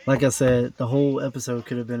 like I said, the whole episode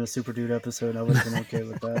could have been a Super Dude episode. I would have been okay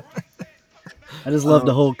with that. I just love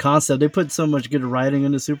the whole concept. They put so much good writing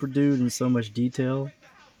into Super Dude and so much detail.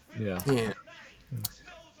 Yeah.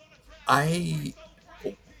 I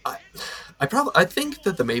think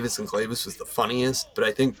that the Mavis and Clavis was the funniest, but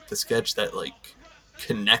I think the sketch that like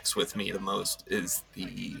connects with me the most is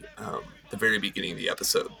the very beginning of the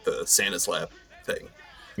episode, the Santa's lap thing.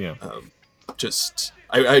 Yeah.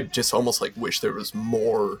 I just almost like wish there was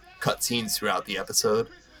more cutscenes throughout the episode.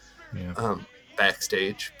 Yeah.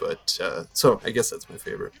 Backstage, but so I guess that's my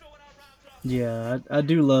favorite. Yeah, I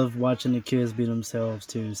do love watching the kids be themselves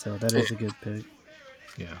too, so that is a good pick.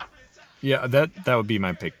 Yeah, that would be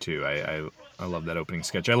my pick too. I love that opening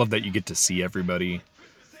sketch. I love that you get to see everybody.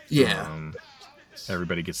 Yeah.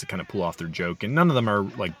 Everybody gets to kind of pull off their joke, and none of them are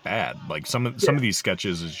like bad. Like some of these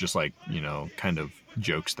sketches is just like, kind of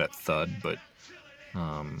jokes that thud, but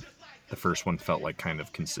the first one felt like kind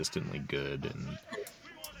of consistently good. And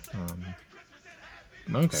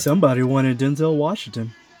okay. Somebody wanted Denzel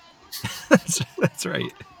Washington. That's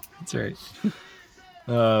right.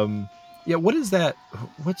 Yeah, what is that?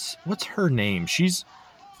 What's her name? She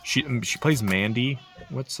plays Mandy.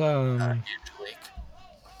 What's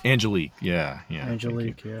Angelique. Yeah.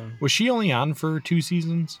 Angelique, yeah. Was she only on for 2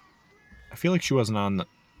 seasons? I feel like she wasn't on.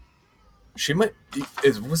 She might.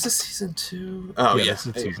 Was this season 2? Oh yeah, this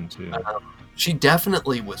is season 2. She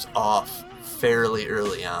definitely was off fairly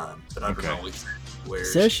early on, but I don't know where. It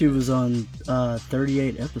says she was on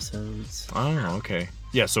 38 episodes. Oh, okay.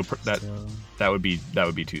 Yeah, so that would be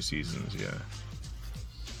 2 seasons. Yeah.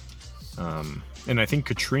 And I think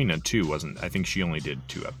Katrina too wasn't. I think she only did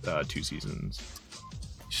 2 seasons.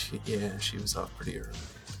 She was off pretty early.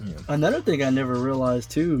 Yeah. Another thing I never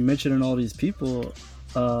realized too, mentioning all these people,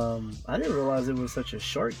 I didn't realize it was such a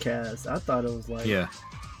short cast. I thought it was like,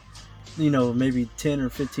 maybe 10 or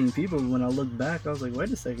 15 people. When I looked back, I was like, wait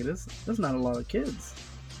a second, that's not a lot of kids.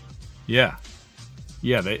 Yeah,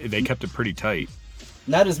 they kept it pretty tight.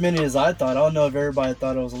 Not as many as I thought. I don't know if everybody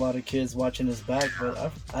thought it was a lot of kids watching this back,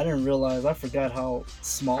 but I didn't realize. I forgot how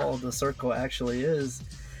small the circle actually is,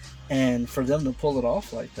 and for them to pull it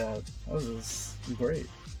off like that was just great.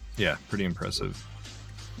 Yeah, pretty impressive.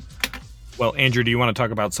 Well, Andrew, do you want to talk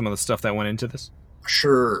about some of the stuff that went into this?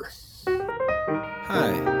 Sure.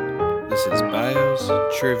 Hi, this is bios,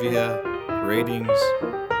 trivia, ratings,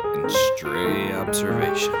 and stray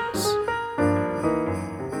observations.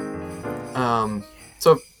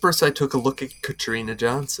 So first I took a look at Katrina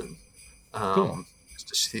Johnson, cool.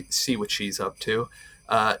 just to see what she's up to.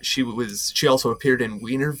 She also appeared in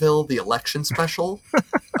Wienerville, the election special.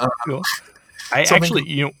 Cool. I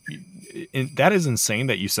actually, that is insane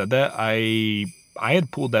that you said that. I had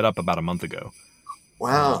pulled that up about a month ago.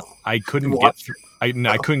 Wow. I couldn't get through.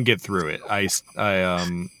 I couldn't get through it. I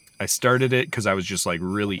started it because I was just like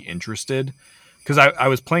really interested. Because I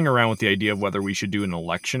was playing around with the idea of whether we should do an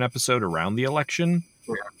election episode around the election.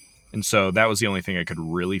 Yeah. And so that was the only thing I could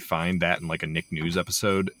really find, that in like a Nick News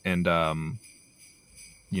episode. And,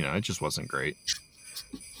 it just wasn't great.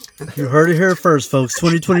 You heard it here first, folks.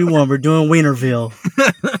 2021, we're doing Wienerville.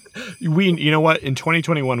 You know what? In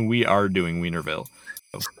 2021, we are doing Wienerville.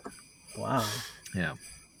 Wow. Yeah.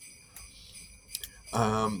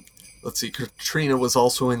 Let's see. Katrina was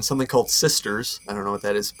also in something called Sisters. I don't know what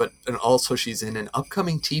that is, and also she's in an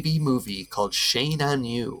upcoming TV movie called Shane on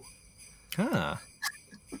You. Huh.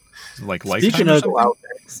 Like Lifetime or something?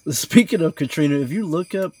 Speaking of Katrina, if you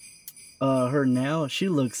look up her now, she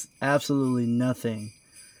looks absolutely nothing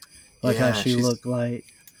like how she looked like.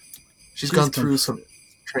 She's gone through some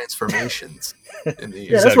transformations. In the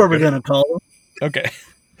that's what we're going to call her. Okay.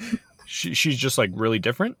 She's just like really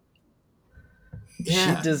different?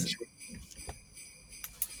 Yeah. She does.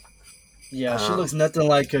 Yeah, she looks nothing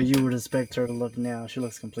like you would expect her to look now. She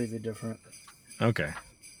looks completely different. Okay.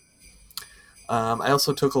 I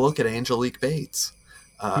also took a look at Angelique Bates.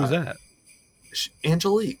 Who's that?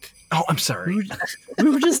 Angelique. Oh, I'm sorry. We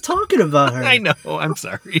were just talking about her. I know. I'm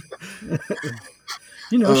sorry.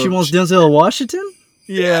 You know, she wants Denzel Washington?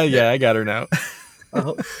 Yeah, I got her now.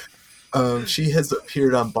 She has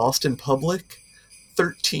appeared on Boston Public,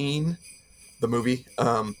 13, the movie.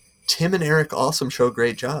 Tim and Eric Awesome Show,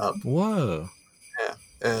 great job. Whoa. Yeah,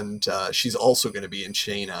 and she's also going to be in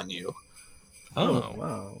Shane on You. Oh,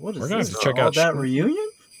 wow. What is We're gonna this? have to check All out that reunion?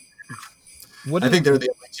 What I think they're the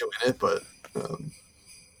only two in it, but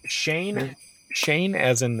Shane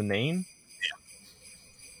as in the name? Yeah.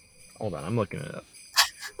 Hold on, I'm looking it up.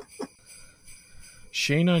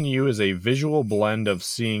 Shane on You is a visual blend of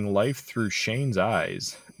seeing life through Shane's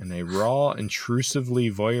eyes and a raw, intrusively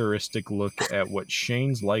voyeuristic look at what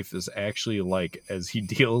Shane's life is actually like as he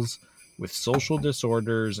deals with social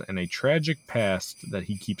disorders and a tragic past that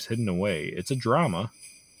he keeps hidden away. It's a drama.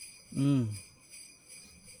 All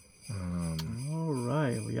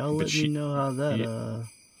right. Well, y'all let me know how that.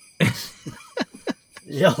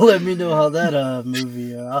 Y'all let me know how that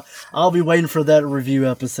movie. I'll be waiting for that review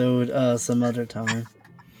episode some other time.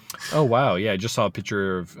 Oh wow! Yeah, I just saw a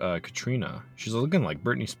picture of Katrina. She's looking like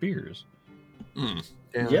Britney Spears.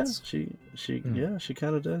 Yeah, she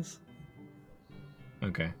kind of does.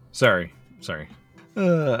 Okay. Sorry.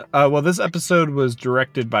 Well, this episode was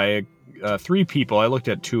directed by 3 people. I looked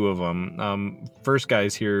at 2 of them. First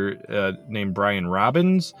guy's here named Brian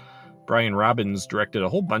Robbins. Brian Robbins directed a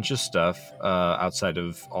whole bunch of stuff outside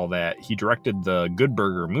of all that. He directed the Good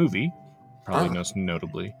Burger movie, probably most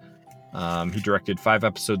notably. He directed 5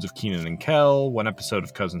 episodes of Kenan and Kel, 1 episode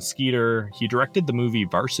of Cousin Skeeter. He directed the movie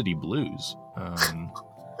Varsity Blues.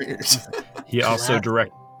 weird. He also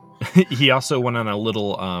He also went on a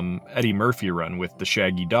little Eddie Murphy run with The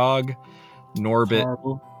Shaggy Dog, Norbit,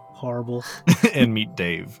 horrible, and Meet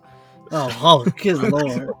Dave. Oh, good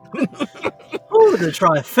lord! Oh, the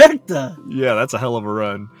trifecta! Yeah, that's a hell of a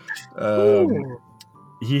run.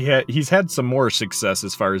 He's had some more success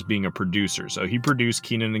as far as being a producer. So he produced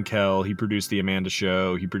Kenan and Kel, he produced The Amanda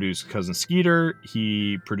Show, he produced Cousin Skeeter,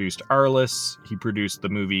 he produced Arliss, he produced the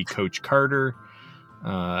movie Coach Carter.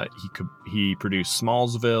 He produced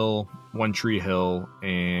Smallsville, One Tree Hill,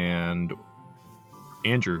 and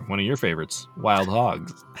Andrew, one of your favorites, Wild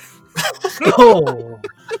Hogs. Oh,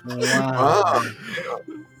 wow.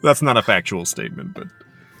 That's not a factual statement, but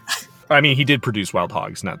I mean, he did produce Wild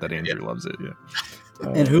Hogs. Not that Andrew loves it. Yeah.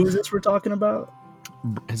 And who is this we're talking about?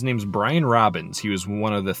 His name's Brian Robbins. He was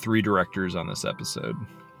one of the 3 directors on this episode.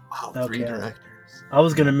 Wow, 3 directors. I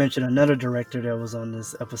was going to mention another director that was on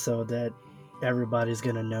this episode that everybody's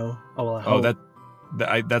going to know. Oh, well, I hope.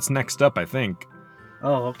 That's next up, I think.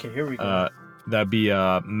 Oh, okay. Here we go. That'd be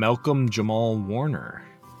Malcolm Jamal Warner.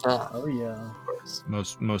 Oh yeah.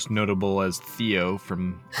 Most notable as Theo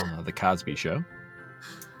from the Cosby Show.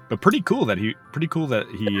 But pretty cool that he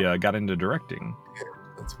got into directing.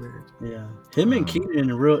 That's weird. Yeah, him and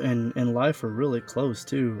Kenan in life are really close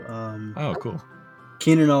too. Oh, cool.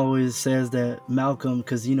 Kenan always says that Malcolm,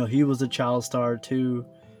 because he was a child star too,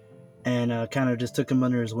 and kind of just took him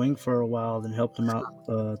under his wing for a while, and helped him out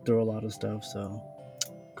through a lot of stuff. So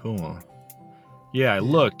cool. Yeah, I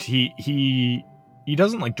looked. He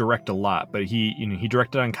doesn't direct a lot, but he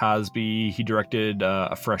directed on Cosby. He directed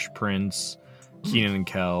A Fresh Prince, Kenan and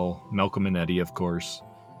Kel, Malcolm and Eddie, of course.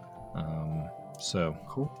 So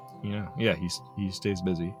cool. Yeah, he stays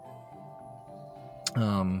busy.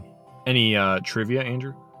 Any trivia,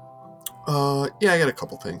 Andrew? Yeah, I got a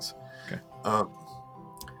couple things. Okay.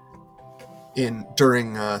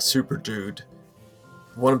 During Super Dude,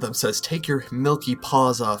 one of them says, "Take your milky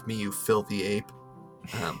paws off me, you filthy ape."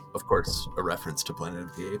 Of course, a reference to Planet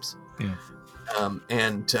of the Apes. Yeah.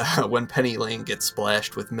 And when Penny Lane gets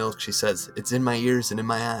splashed with milk, she says, "It's in my ears and in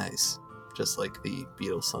my eyes," just like the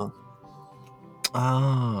Beatles song.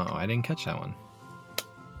 Oh, I didn't catch that one.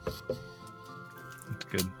 That's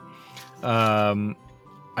good.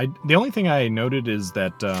 The only thing I noted is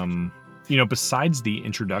that besides the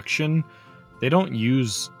introduction, they don't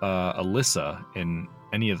use Alyssa in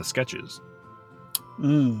any of the sketches.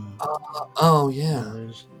 Oh yeah.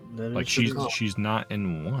 That like she's not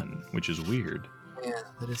in one, which is weird. Yeah,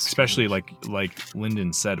 that is especially like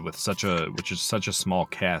Lyndon said, with such a small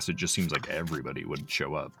cast, it just seems like everybody would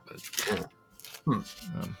show up. But,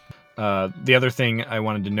 the other thing I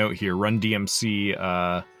wanted to note here, Run DMC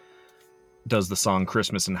does the song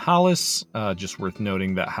Christmas in Hollis. Just worth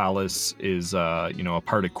noting that Hollis is a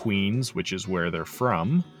part of Queens, which is where they're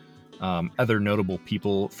from. Other notable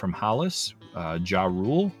people from Hollis: Ja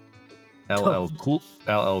Rule, LL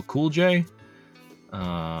Cool J,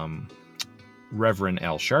 Reverend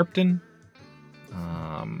Al Sharpton,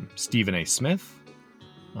 Stephen A. Smith.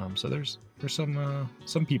 So there's some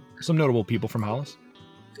notable people from Hollis.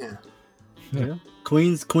 Yeah.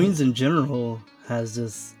 Queens in general has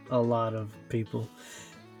just a lot of people.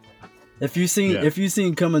 If you've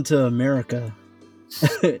seen Coming to America,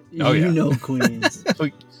 you know Queens.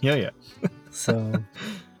 Yeah. So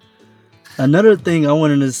another thing I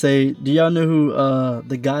wanted to say, do y'all know who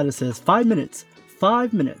the guy that says 5 minutes?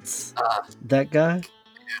 5 minutes. That guy?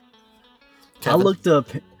 Kevin?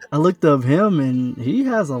 I looked up him, and he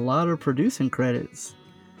has a lot of producing credits.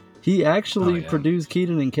 He actually produced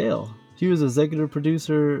Kenan and Kel. He was executive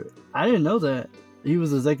producer. I didn't know that. He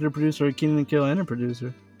was executive producer of Kenan and Kel and a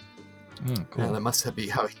producer. Cool. Yeah, that must be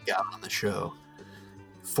how he got on the show.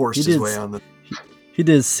 Forced his way on the... He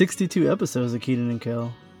did 62 episodes of Kenan and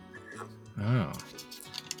Kel. Oh.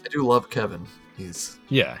 I do love Kevin. He's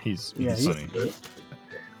funny.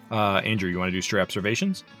 Andrew, you want to do stray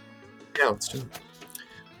observations? Yeah, let's do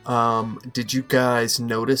it. Did you guys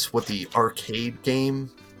notice what the arcade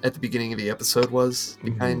game at the beginning of the episode was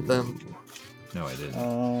behind them? No, I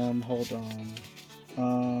didn't. Hold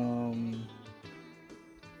on.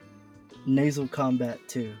 Nasal Combat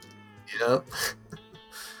 2. Yep.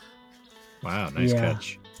 Wow, nice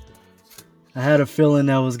catch. I had a feeling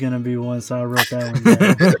that was gonna be one, so I wrote that one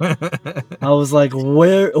down. I was like,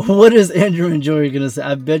 what is Andrew and Joey gonna say?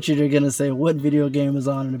 I bet you they're gonna say what video game is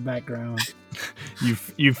on in the background.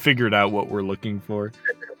 You figured out what we're looking for.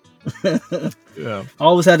 Yeah. I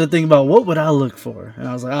always had to think about what would I look for, and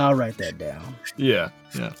I was like, I'll write that down. Yeah.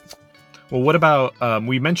 Well, what about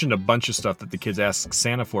we mentioned a bunch of stuff that the kids ask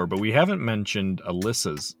Santa for, but we haven't mentioned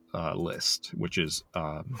Alyssa's list, which is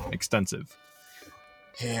extensive.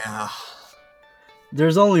 Yeah.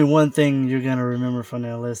 There's only one thing you're gonna remember from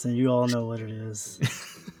that list, and you all know what it is.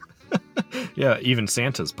 Yeah, even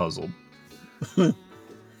Santa's puzzled.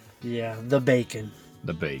 Yeah, the bacon.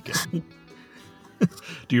 The bacon.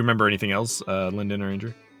 Do you remember anything else, Lyndon or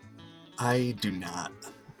Andrew? I do not.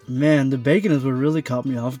 Man, the bacon is what really caught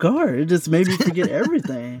me off guard. It just made me forget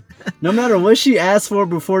everything. No matter what she asked for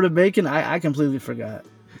before the bacon, I completely forgot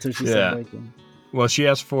until she said bacon. Well, she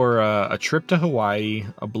asked for a trip to Hawaii,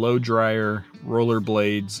 a blow dryer,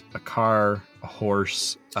 rollerblades, a car, a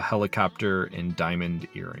horse, a helicopter, and diamond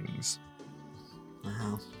earrings.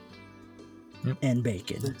 Wow. Yep. And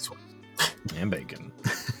bacon. And bacon.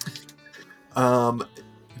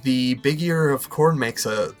 The big ear of corn makes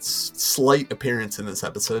a slight appearance in this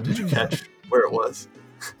episode. Did you catch where it was?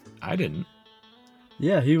 I didn't.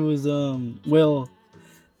 Yeah, he was,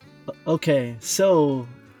 okay, so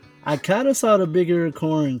I kind of saw the big ear of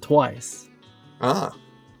corn twice.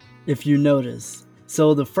 If you notice.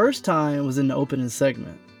 So the first time was in the opening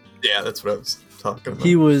segment. Yeah, that's what I was talking about.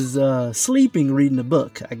 He was sleeping reading a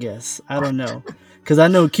book, I guess. I don't know. Because I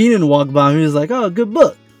know Kenan walked by and he was like, oh, good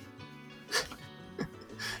book.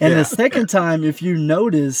 And the second time, if you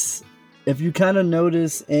kind of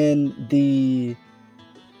notice in the,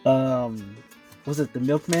 was it the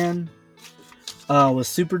milkman? Was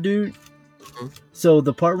Super Dude. Mm-hmm. So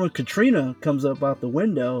the part when Katrina comes up out the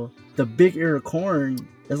window, the big ear of corn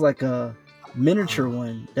is like a miniature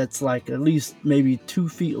one that's like at least maybe 2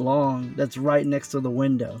 feet long. That's right next to the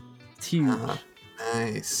window. It's huge.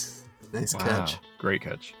 Nice catch. Great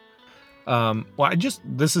catch.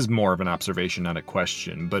 This is more of an observation, not a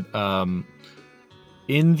question, but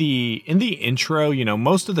in the intro,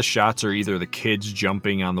 most of the shots are either the kids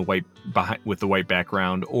jumping on the white with the white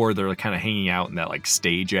background, or they're kind of hanging out in that like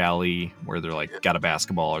stage alley where they're like got a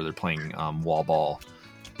basketball or they're playing wall ball.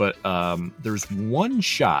 But there's one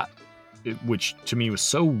shot which to me was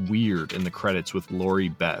so weird in the credits with Lori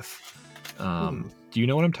Beth. Do you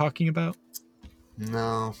know what I'm talking about?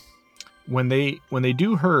 No. When they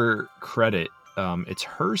do her credit, it's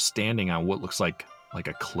her standing on what looks like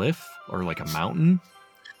a cliff or like a mountain,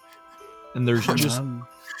 and there's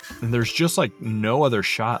just like no other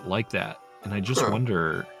shot like that, and I just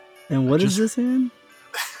wonder. And what is this in?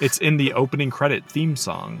 It's in the opening credit theme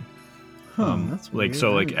song. That's weird.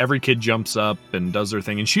 So every kid jumps up and does their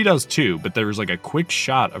thing, and she does too. But there's like a quick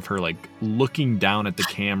shot of her like looking down at the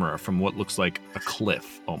camera from what looks like a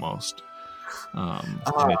cliff almost. And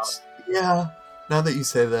it's. Yeah, now that you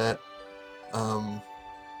say that,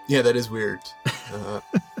 that is weird.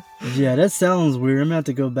 Yeah, that sounds weird. I'm gonna have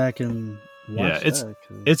to go back and watch that.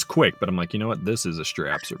 It's quick, but I'm like, you know what? This is a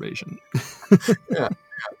stray observation. Yeah.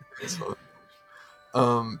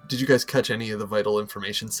 Did you guys catch any of the vital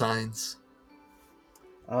information signs?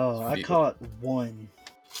 Oh, I caught one.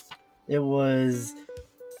 It was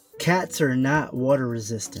cats are not water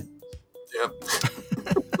resistant. Yep.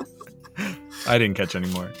 I didn't catch any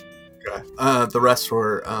more. The rest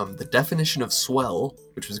were the definition of swell,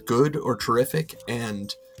 which was good or terrific,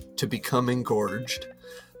 and to become engorged.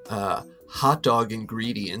 Hot dog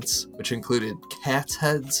ingredients, which included cat's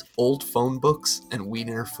heads, old phone books, and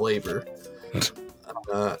wiener flavor.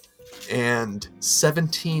 And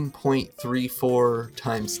 17.34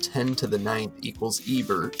 times 10 to the 9th equals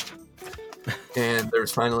Ebert. And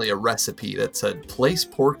there's finally a recipe that said, place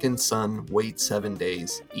pork in sun, wait 7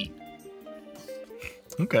 days, eat.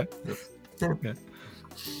 Okay. Yeah. Okay.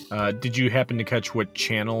 Did you happen to catch what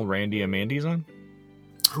channel Randy and Mandy's on?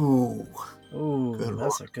 Ooh,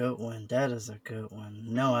 that's a good one. That is a good one.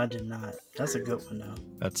 No, I did not. That's a good one, though.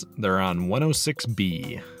 They're on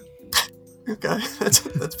 106B. Okay, that's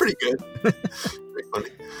pretty good. Pretty funny.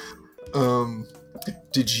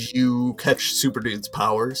 Did you catch Super Dude's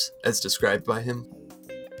powers as described by him?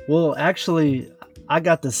 Well, actually, I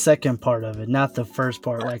got the second part of it, not the first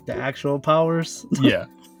part, like the actual powers. Yeah.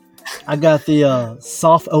 I got the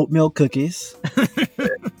soft oatmeal cookies,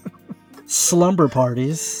 slumber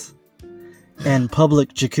parties, and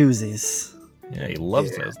public jacuzzis. Yeah, he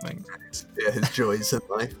loves those things. Yeah, his joys in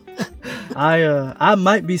life. I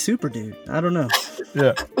might be Super Dude. I don't know.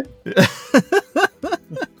 Yeah.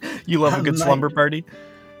 You love a good slumber party?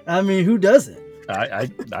 I mean, who doesn't? I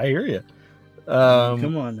hear you.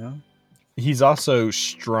 Come on now. He's also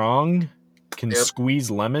strong, can squeeze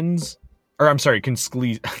lemons. Or I'm sorry, can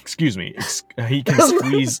squeeze. Excuse me. He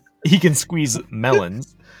can squeeze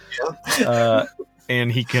melons.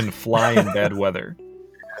 And he can fly in bad weather.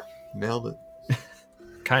 Nailed it.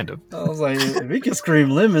 Kind of. I was like, if he can scream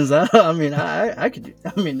lemons, I could do.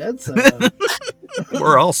 I mean, that's.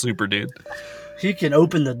 We're all Super Dude. He can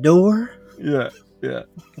open the door. Yeah.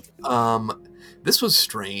 This was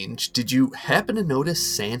strange. Did you happen to notice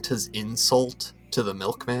Santa's insult to the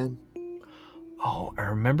milkman? Oh, I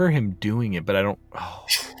remember him doing it, but I don't. Oh,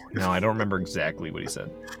 no, I don't remember exactly what he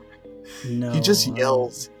said. No. He just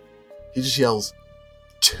yells.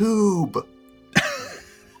 Tube.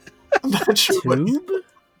 I'm not sure. Tube?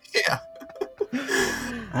 Yeah.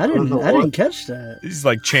 I didn't catch that. He's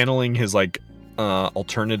like channeling his like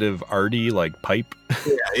alternative arty like pipe.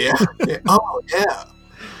 Yeah. Oh yeah.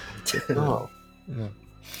 Oh. Yeah.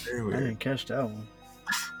 Very weird. I didn't catch that one.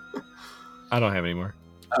 I don't have any more.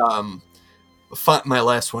 My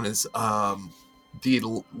last one is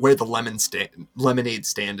where the lemonade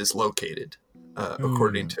stand is located,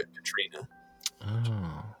 according to Katrina.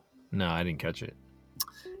 Oh no, I didn't catch it.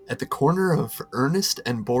 At the corner of Ernest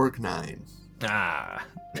and Borgnine. Ah,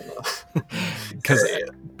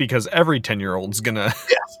 because every 10-year-old's gonna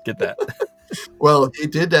get that. Well, he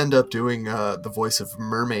did end up doing the voice of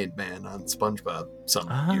Mermaid Man on SpongeBob some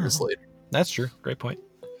years later. That's true. Great point.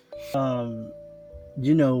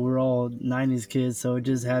 We're all 90s kids, so it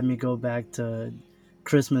just had me go back to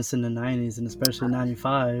Christmas in the 90s, and especially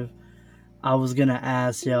 95. I was going to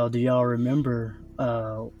ask y'all, do y'all remember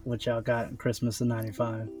what y'all got in Christmas in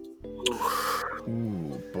 95?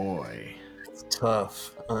 Ooh, boy. It's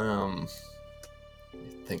tough.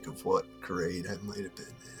 Think of what grade I might have been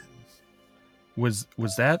in. Was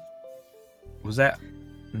that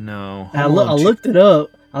no? I looked it up.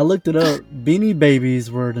 Beanie Babies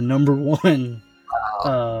were the number one.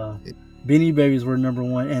 Beanie Babies were number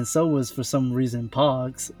one, and so was for some reason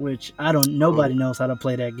Pogs, which nobody knows how to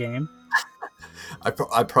play that game.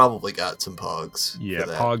 I probably got some Pogs. Yeah,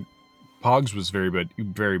 Pogs was very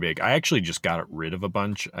big. I actually just got rid of a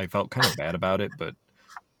bunch. I felt kind of bad about it, but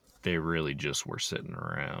they really just were sitting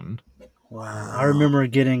around. Wow. I remember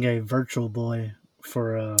getting a Virtual Boy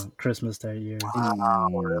for Christmas that year.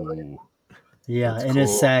 Wow. Yeah, that's and cool.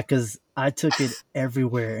 It's sad because I took it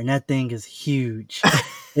everywhere, and that thing is huge.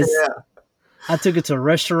 I took it to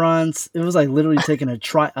restaurants. It was like literally taking a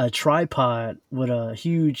tripod with a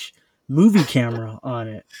huge movie camera on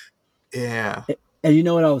it. Yeah. And you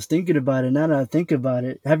know what I was thinking about it? Now that I think about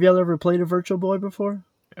it, have y'all ever played a Virtual Boy before?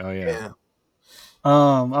 Oh, yeah.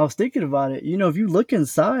 I was thinking about it. If you look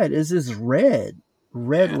inside, it's just red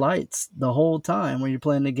lights the whole time when you're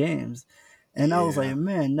playing the games. And I was like,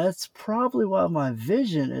 man, that's probably why my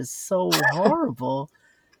vision is so horrible.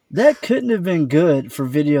 That couldn't have been good for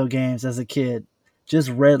video games as a kid. Just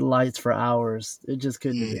red lights for hours. It just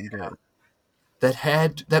couldn't have been good.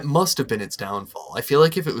 That must have been its downfall. I feel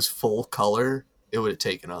like if it was full color, it would have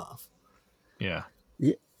taken off. Yeah.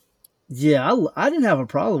 Yeah, I didn't have a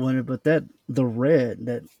problem with it, but the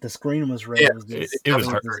screen was red. It was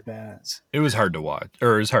hard. Bad. It was hard to watch,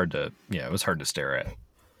 or it was hard to stare at.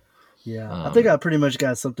 Yeah, I think I pretty much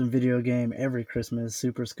got something video game every Christmas.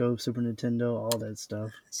 Super Scope, Super Nintendo, all that stuff.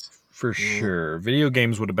 For sure. Video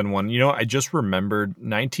games would have been one. You know, I just remembered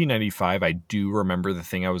 1995. I do remember the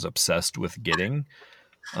thing I was obsessed with getting,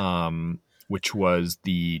 which was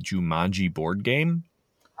the Jumanji board game.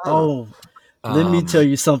 Oh, let me tell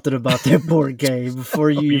you something about that board game before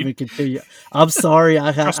you even continue. I'm sorry,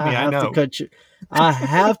 I have to cut you. I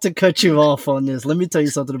have to cut you off on this. Let me tell you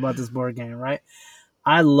something about this board game, right?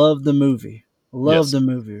 I love the movie. The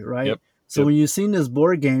movie, right? Yep. So when you've seen this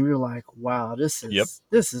board game, you're like, wow, this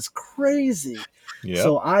is crazy. Yep.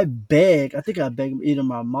 So I think I begged either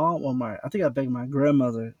my mom or I begged my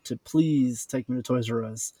grandmother to please take me to Toys R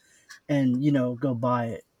Us and, go buy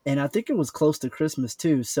it. And I think it was close to Christmas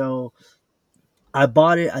too. So I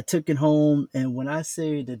bought it, I took it home, and when I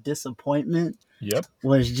say the disappointment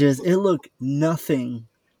was it looked nothing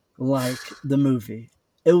like the movie.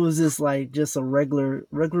 It was just a regular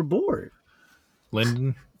board.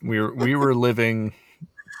 Lyndon, we were living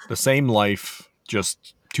the same life,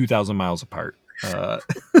 just 2,000 miles apart.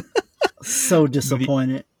 So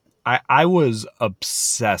disappointed. I was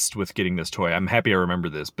obsessed with getting this toy. I'm happy I remember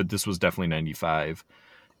this, but this was definitely 95.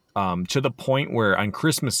 To the point where on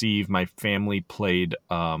Christmas Eve, my family played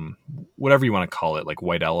whatever you want to call it, like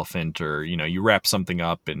White Elephant, or you wrap something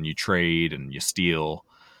up and you trade and you steal.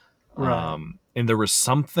 Right. And there was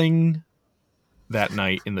something that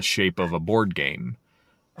night in the shape of a board game.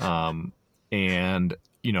 And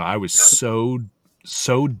I was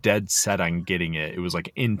so dead set on getting it. It was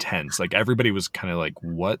like intense. Like everybody was kind of like,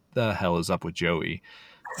 what the hell is up with Joey?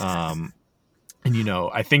 And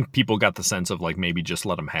I think people got the sense of like, maybe just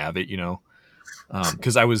let him have it,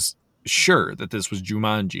 because I was sure that this was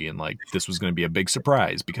Jumanji and like this was going to be a big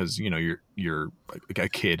surprise because you're like a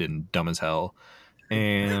kid and dumb as hell.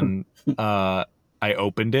 And I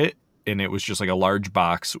opened it and it was just like a large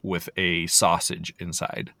box with a sausage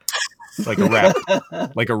inside, like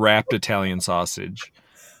a wrapped Italian sausage.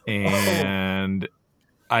 And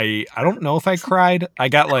I don't know if I cried. I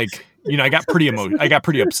got I got pretty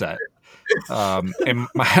upset. And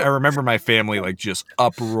I remember my family like just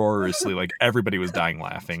uproariously, like everybody was dying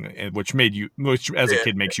laughing, which as a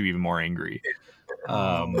kid makes you even more angry.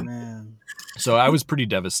 Man. So I was pretty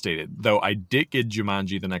devastated, though I did get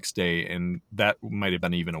Jumanji the next day, and that might have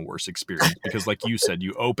been even a worse experience because, like you said,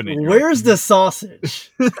 you open it. Where's the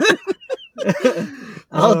sausage?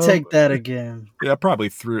 I'll take that again. Yeah, I probably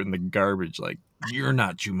threw it in the garbage. Like, you're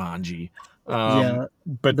not Jumanji. But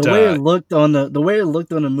the way it looked on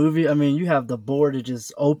the movie, I mean, you have the board, it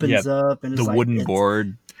just opens up, and it's the wooden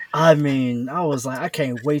board. I mean, I was like, I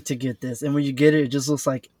can't wait to get this. And when you get it, it just looks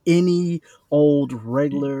like any old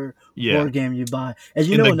regular board game you buy. And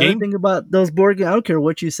another thing about those board games, I don't care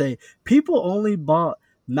what you say, people only bought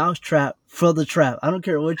Mousetrap for the trap. I don't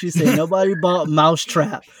care what you say. Nobody bought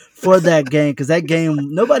Mousetrap for that game because that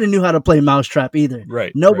game, nobody knew how to play Mousetrap either.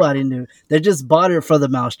 Right. Nobody knew. They just bought it for the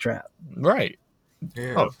Mousetrap. Right.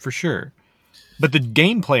 Yeah. Oh, for sure. But the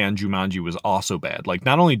gameplay on Jumanji was also bad. Like,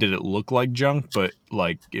 not only did it look like junk, but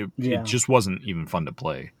like it just wasn't even fun to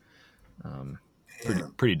play.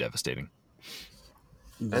 Pretty devastating.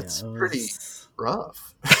 That's pretty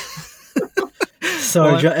rough.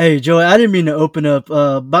 Sorry, hey Joey, I didn't mean to open up.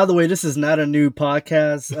 By the way, this is not a new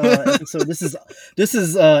podcast episode. This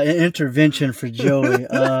is an intervention for Joey.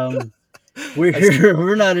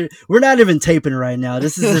 We're not even taping right now.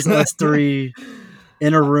 This is just us three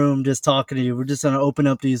in a room just talking to you. We're just gonna open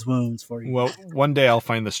up these wounds for you. Well, one day I'll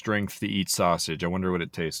find the strength to eat sausage. I wonder what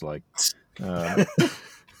it tastes like.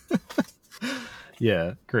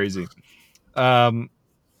 Yeah, crazy.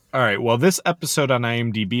 All right. Well, this episode on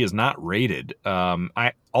IMDb is not rated.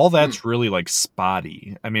 All that's really like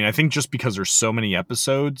spotty. I mean, I think just because there's so many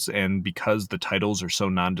episodes and because the titles are so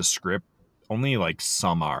nondescript, only like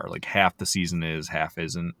some are. Like half the season is, half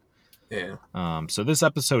isn't. Yeah. So this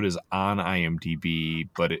episode is on IMDb,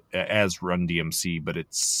 but as Run DMC, but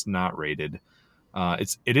it's not rated.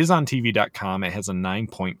 It is on TV.com. It has a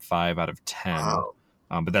 9.5 out of 10, wow.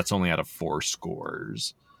 But that's only out of 4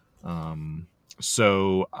 scores.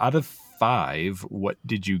 So out of 5, what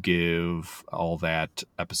did you give all that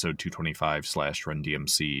episode 225 / Run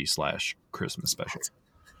DMC / Christmas special?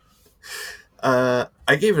 I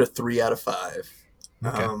gave it a 3 out of 5.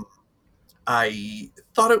 Okay. I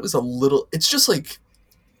thought it was it's just like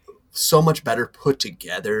so much better put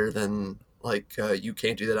together than like You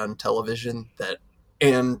Can't Do That on Television. That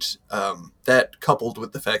coupled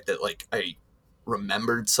with the fact that like I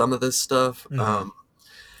remembered some of this stuff,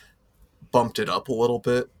 bumped it up a little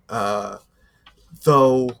bit.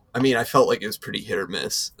 Though, I mean, I felt like it was pretty hit or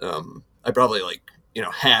miss. I probably like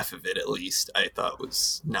half of it at least I thought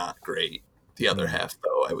was not great. The other half,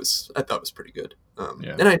 though, I thought was pretty good.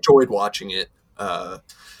 And I enjoyed watching it.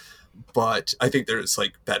 But I think there's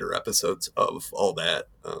like better episodes of all that.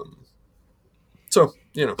 So,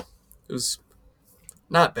 it was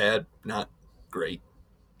not bad, not great.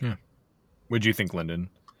 Yeah. What'd you think, Lyndon?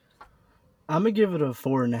 I'm gonna give it a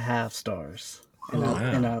 4.5 stars,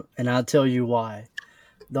 and I'll tell you why.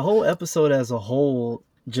 The whole episode as a whole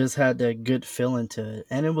just had that good feeling to it,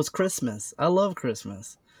 and it was Christmas. I love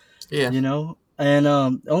Christmas. Yeah. And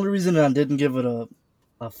the only reason I didn't give it a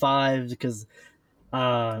 5 because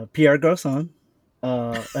Pierre Garçon,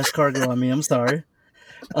 escargot. I'm sorry.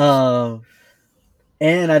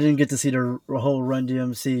 And I didn't get to see the whole Run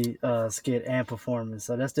DMC skit and performance,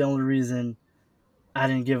 so that's the only reason I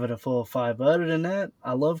didn't give it a full 5. But other than that,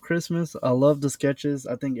 I love Christmas. I love the sketches.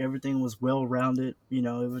 I think everything was well rounded.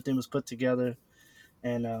 Everything was put together,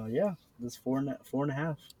 and it's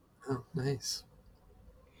 4.5. Oh, nice.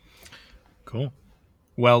 Cool.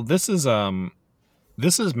 Well, this is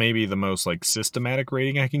maybe the most like systematic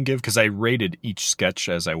rating I can give because I rated each sketch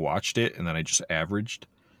as I watched it, and then I just averaged.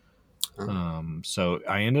 So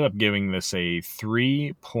I ended up giving this a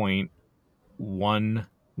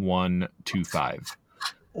 3.1125.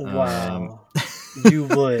 Wow. You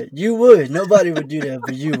would. Nobody would do that,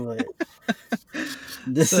 but you would.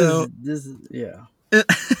 This is yeah.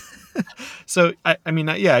 So I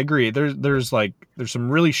agree. There's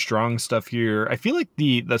some really strong stuff here. I feel like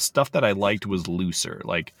the stuff that I liked was looser.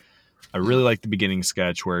 Like I really like the beginning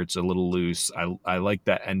sketch where it's a little loose. I like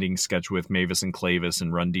that ending sketch with Mavis and Clavis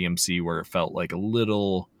and Run DMC where it felt like a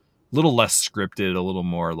little less scripted, a little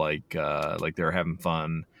more like they were having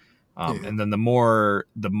fun. And then the more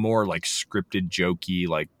like scripted, jokey,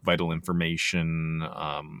 like Vital Information,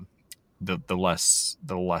 the less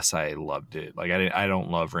I loved it. Like I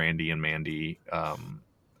don't love Randy and Mandy.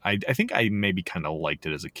 I think I maybe kind of liked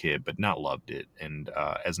it as a kid, but not loved it. And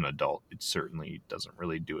as an adult, it certainly doesn't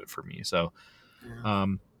really do it for me. So a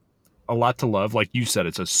lot to love. Like you said,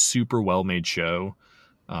 it's a super well-made show.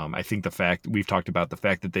 I think we've talked about the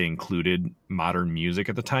fact that they included modern music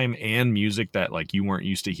at the time and music that like you weren't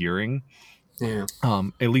used to hearing. Yeah.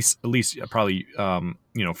 At least probably,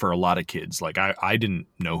 for a lot of kids, like I didn't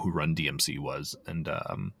know who Run DMC was. And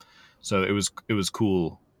so it was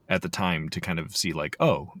cool at the time to kind of see like,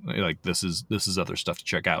 oh, like this is other stuff to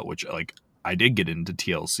check out, which like I did get into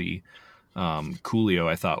TLC. Coolio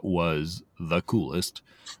I thought was the coolest.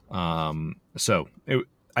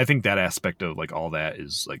 I think that aspect of like all that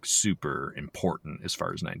is like super important as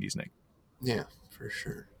far as 90s Nick. Yeah, for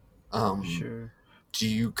sure. Sure. Do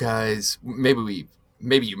you guys maybe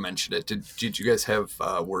you mentioned it? Did you guys have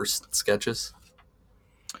worst sketches?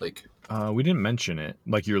 Like we didn't mention it.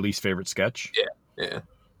 Like your least favorite sketch? Yeah.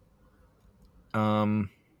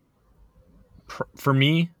 For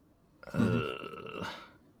me,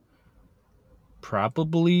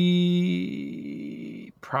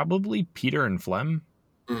 probably Peter and Flem.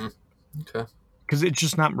 Okay. Because it's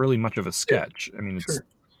just not really much of a sketch. I mean,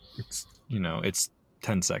 it's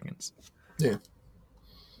 10 seconds. Yeah.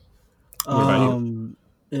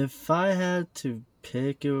 If I had to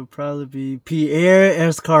pick, it would probably be Pierre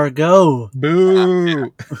Escargot.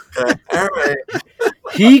 Boo! All right.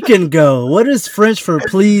 He can go. What is French for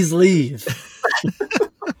please leave?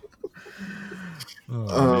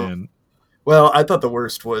 Man. Well, I thought the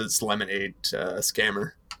worst was Lemonade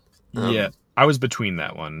Scammer. Yeah, I was between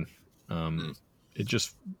that one. It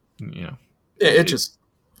just, it just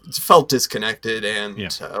felt disconnected, and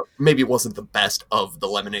maybe it wasn't the best of the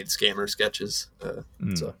Lemonade Scammer sketches.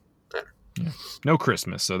 So, no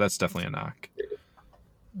Christmas, so that's definitely a knock.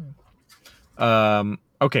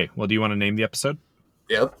 Okay, well, do you want to name the episode?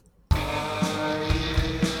 Yep.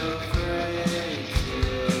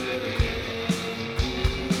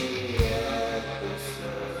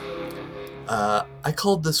 I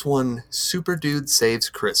called this one Super Dude Saves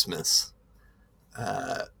Christmas.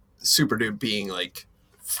 Super Dude being like,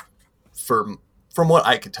 from what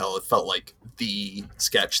I could tell, it felt like the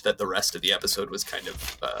sketch that the rest of the episode was kind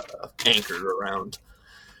of anchored around.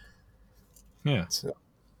 Yeah. So,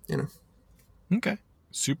 Okay.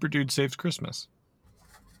 Super Dude Saves Christmas.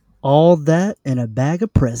 All that in a bag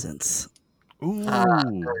of presents. Ooh,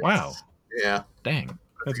 wow. Yeah. Dang.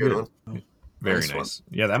 That's good good. one. Very nice.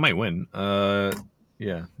 Yeah, that might win.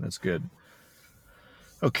 Yeah, that's good.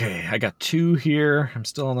 Okay, I got 2 here. I'm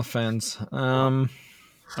still on the fence.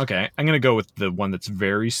 Okay, I'm going to go with the one that's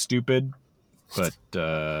very stupid. But,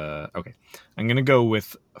 okay. I'm going to go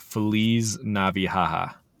with Feliz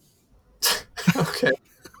Navihaha. Okay.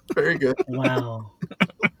 Very good. Wow.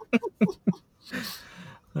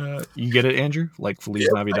 You get it, Andrew? Like Feliz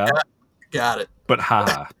Yep, Navidad? Got it. But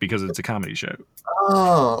haha, because it's a comedy show.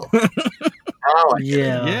 Oh.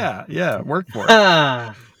 Yeah, work for it.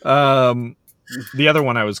 Ah. The other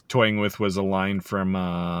one I was toying with was a line from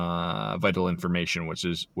Vital Information, which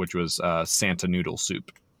was Santa Noodle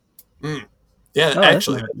Soup. Yeah,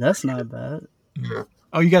 actually, that's not bad. Yeah.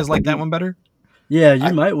 Oh, you guys like that one better? Yeah,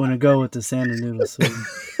 you might want to go with the Santa Noodle Soup.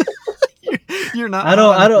 You're not. I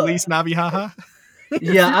don't. Feliz Navi, haha.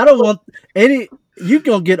 Yeah, I don't want any. You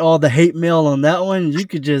gonna get all the hate mail on that one. You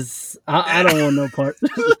could just. I don't want no part.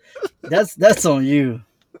 That's on you.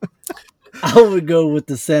 I would go with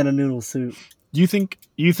the Santa Noodle Soup. Do you think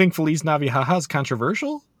Feliz Navi haha is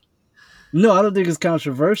controversial? No, I don't think it's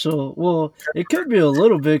controversial. Well, it could be a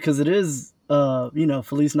little bit because it is,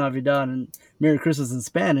 Feliz Navidad and Merry Christmas in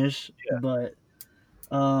Spanish. Yeah. But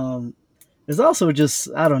it's also just,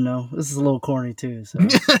 I don't know. This is a little corny too. So.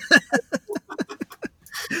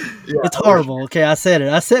 It's horrible. Okay, I said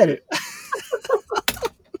it.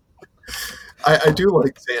 I do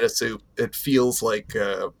like Santa Soup. It feels like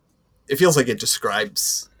it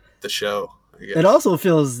describes the show. I guess. It also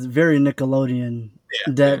feels very Nickelodeon.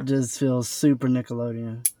 Just feels super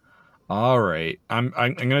Nickelodeon. All right, I'm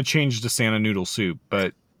gonna change to Santa Noodle Soup,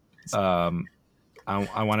 but I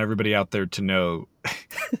want everybody out there to know.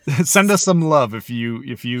 Send us some love if you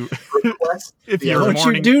don't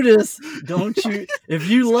you do this. Don't you? If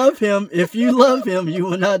you love him, you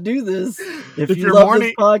will not do this. If you love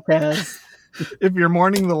this podcast. If you're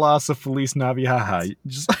mourning the loss of Feliz Navi, haha,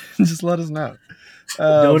 just let us know.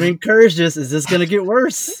 Don't encourage this. Is this going to get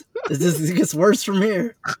worse? It gets worse from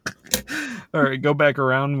here. All right, go back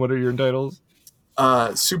around. What are your titles?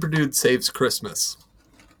 Super Dude Saves Christmas.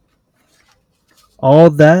 All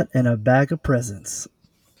that and a bag of presents.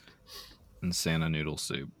 And Santa Noodle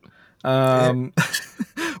Soup.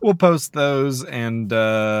 We'll post those and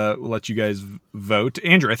we'll let you guys vote.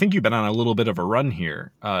 Andrew, I think you've been on a little bit of a run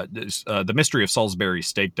here. The Mystery of Salisbury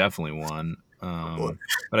Steak definitely won,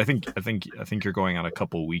 but I think you're going on a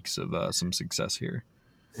couple weeks of some success here.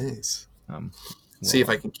 Nice. See if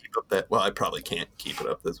I can keep up that. Well, I probably can't keep it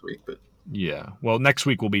up this week, but yeah. Well, next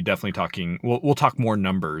week we'll be definitely talking. We'll talk more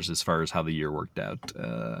numbers as far as how the year worked out.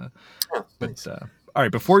 Nice. All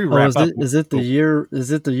right, before we wrap up, is it the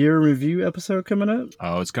year review episode coming up?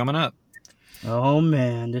 Oh, it's coming up. Oh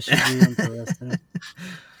man, this should be interesting.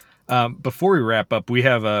 Before we wrap up, we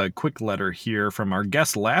have a quick letter here from our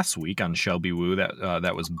guest last week on Shelby Woo.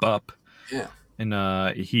 That was Bup. Yeah.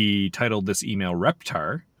 And he titled this email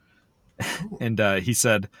Reptar. And he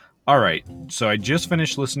said, "All right, so I just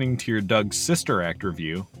finished listening to your Doug's Sister Act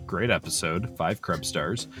review. Great episode, 5 Krebs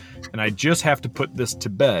stars. And I just have to put this to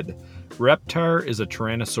bed. Reptar is a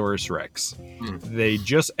Tyrannosaurus Rex. They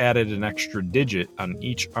just added an extra digit on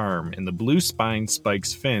each arm, and the blue spine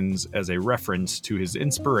spikes fins as a reference to his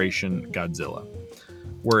inspiration, Godzilla.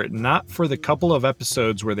 Were it not for the couple of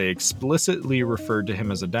episodes where they explicitly referred to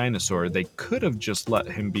him as a dinosaur, they could have just let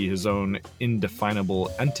him be his own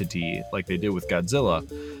indefinable entity like they did with Godzilla,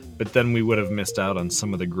 but then we would have missed out on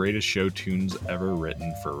some of the greatest show tunes ever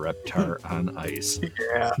written for Reptar on Ice.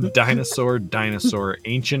 Yeah. Dinosaur,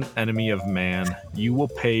 ancient enemy of man, you will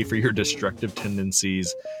pay for your destructive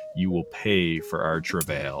tendencies. You will pay for our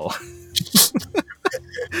travail.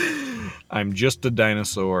 I'm just a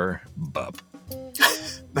dinosaur, Bup."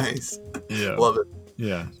 Nice. Yeah. Love it.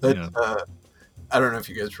 Yeah. I don't know if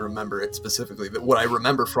you guys remember it specifically, but what I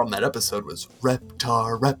remember from that episode was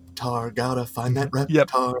Reptar, gotta find that Reptar.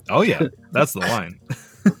 Yep. Oh yeah, that's the line.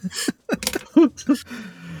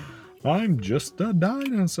 I'm just a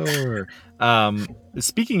dinosaur.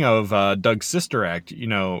 Speaking of Doug's Sister Act,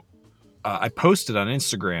 I posted on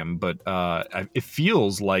Instagram, but it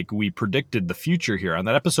feels like we predicted the future here. On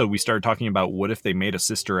that episode, we started talking about what if they made a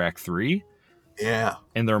Sister Act 3? Yeah.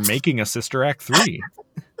 And they're making a Sister Act 3.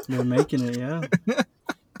 They're making it, yeah.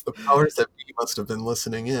 The powers that be must have been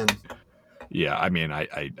listening in. Yeah, I mean,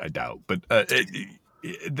 I doubt, but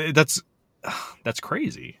that's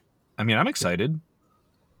crazy. I mean, I'm excited.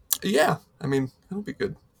 Yeah, I mean, it'll be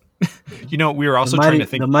good. We were also trying to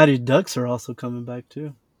think. The Mighty Ducks are also coming back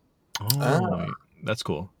too. Oh, that's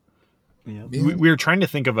cool. Yeah. We were trying to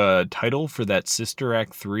think of a title for that Sister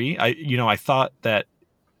Act 3. I thought that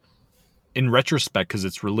in retrospect, because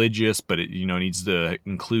it's religious, but it needs to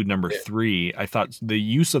include number 3. I thought the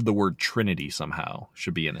use of the word Trinity somehow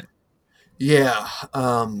should be in it. Yeah,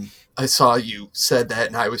 I saw you said that,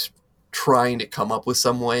 and I was trying to come up with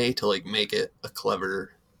some way to make it a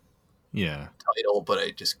clever title, but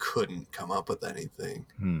I just couldn't come up with anything.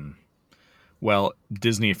 Well,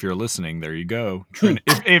 Disney, if you're listening, there you go.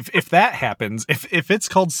 if that happens, if it's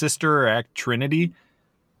called Sister Act Trinity,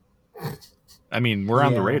 I mean, we're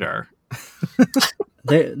on the radar.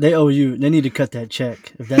 They owe you. They need to cut that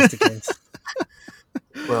check if that's the case.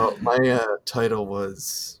 Well, my title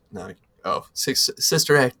was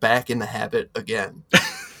Sister Act Back in the Habit Again.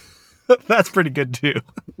 That's pretty good too.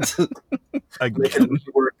 Again,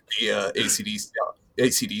 work the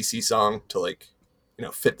AC/DC song to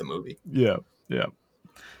fit the movie. Yeah. Yeah,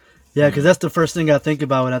 because that's the first thing I think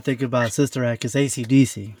about when I think about Sister Act is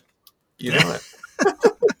AC/DC. You know it.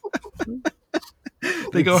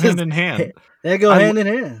 They go hand in hand. They go hand in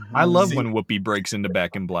hand. I love when Whoopi breaks into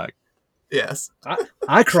Back in Black. Yes.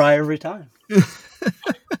 I cry every time.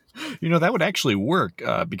 That would actually work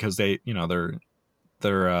because they,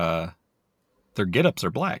 their get-ups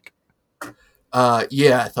are black.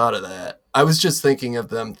 Yeah, I thought of that. I was just thinking of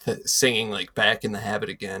them singing like Back in the Habit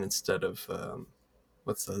Again instead of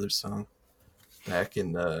what's the other song? Back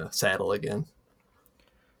in the Saddle Again.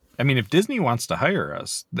 I mean, if Disney wants to hire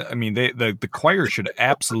us, the choir should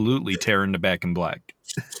absolutely tear into Back in Black.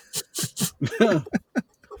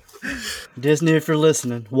 Disney, if you're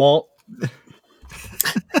listening, Walt,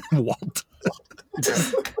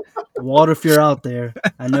 if you're out there,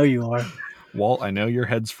 I know you are. Walt, I know your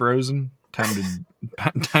head's frozen. Time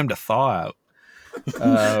to thaw out.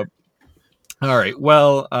 All right.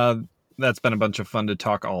 Well, that's been a bunch of fun to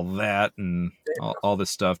talk all that and all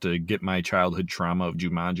this stuff to get my childhood trauma of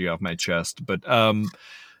Jumanji off my chest. But Thank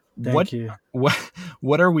you.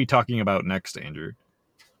 What are we talking about next, Andrew?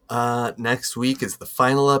 Next week is the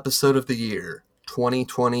final episode of the year,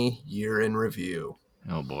 2020 Year in Review.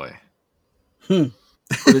 Oh boy. Put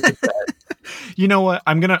it to bed. You know what?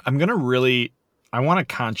 I'm gonna really. I want to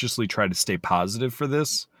consciously try to stay positive for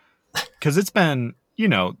this because it's been,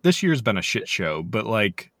 this year's been a shit show, but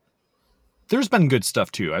there's been good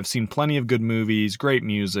stuff too. I've seen plenty of good movies, great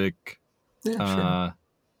music. Yeah, sure.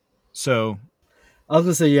 So I was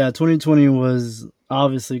gonna say, 2020 was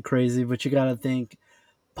obviously crazy, but you got to think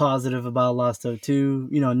positive about a lot of stuff too.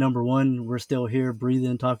 Number one, we're still here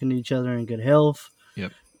breathing, talking to each other in good health.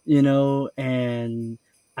 Yep. And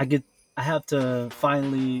I have to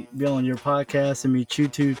finally be on your podcast and meet you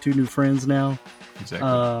two new friends now.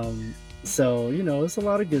 Exactly. So, it's a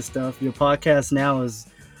lot of good stuff. Your podcast now is,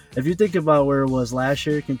 if you think about where it was last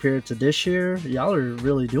year compared to this year, y'all are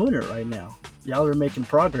really doing it right now. Y'all are making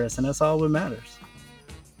progress, and that's all that matters.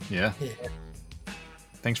 Yeah.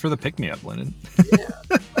 Thanks for the pick-me-up, Lennon. Yeah.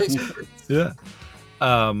 Thanks.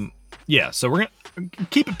 Yeah. So we're going to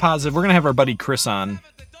keep it positive. We're going to have our buddy Chris on,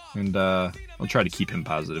 and I'll try to keep him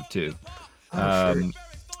positive too. Sure.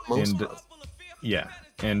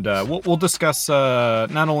 And we'll discuss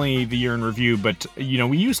not only the year in review, but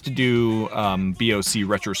we used to do BOC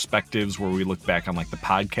retrospectives where we look back on the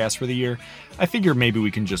podcast for the year. I figure maybe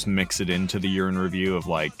we can just mix it into the year in review of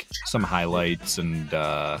some highlights and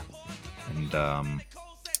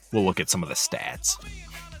we'll look at some of the stats.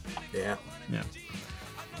 Yeah.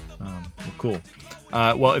 Well, cool.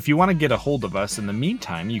 Well, if you want to get a hold of us in the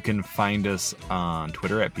meantime, you can find us on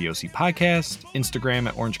Twitter at BOC Podcast, Instagram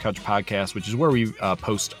at Orange Couch Podcast, which is where we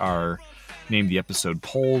post our Name the Episode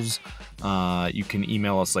polls. You can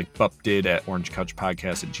email us like Bup did at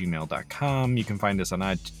orangecouchpodcast@gmail.com. You can find us on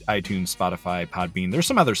iTunes, Spotify, Podbean. There's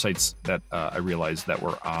some other sites that I realized that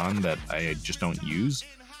we're on that I just don't use.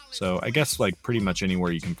 So I guess pretty much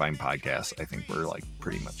anywhere you can find podcasts, I think we're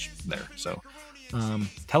pretty much there. So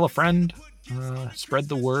tell a friend. Spread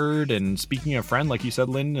the word. And speaking of friend, like you said,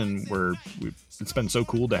 Lynn, and it's been so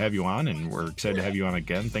cool to have you on, and we're excited to have you on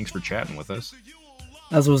again. Thanks for chatting with us.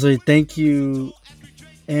 I was going to say thank you,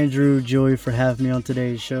 Andrew, Joey, for having me on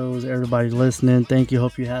today's shows. Everybody listening, thank you.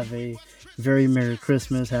 Hope you have a very Merry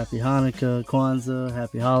Christmas, Happy Hanukkah, Kwanzaa,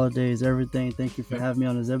 Happy Holidays, everything. Thank you for having me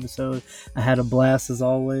on this episode. I had a blast as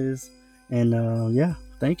always, and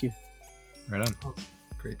thank you. Right on.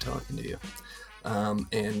 Great talking to you.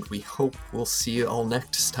 And we hope we'll see you all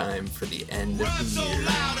next time for the end of the year.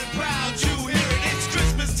 It's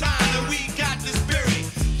Christmas time and we got the spirit.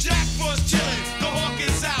 Jack Frost chilling, the hawk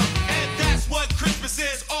is out, and that's what Christmas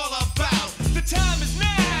is all about. The time is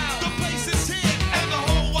now, the place is here, and the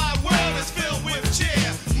whole wide world is filled with cheer.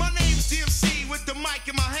 My name's DMC with the mic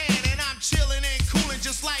in my hand, and I'm chilling and cooling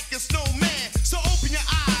just like a snowman. So open your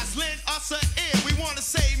eyes, lend us an ear. We want to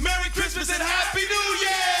say Merry Christmas and Happy New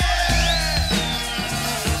Year!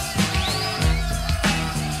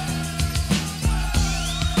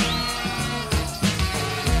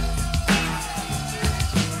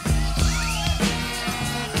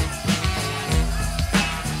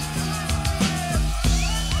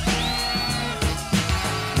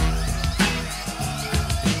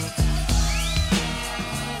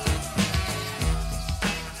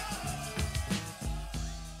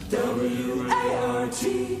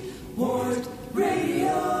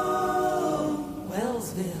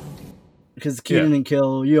 because Keenan and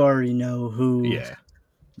Kel, you already know who. Yeah.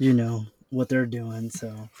 You know what they're doing,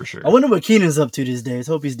 so for sure. I wonder what Keenan's up to these days.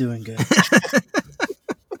 Hope he's doing good.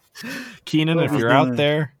 Keenan, if you're out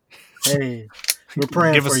there, hey, we're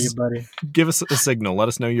praying for you, buddy. Give us a signal. Let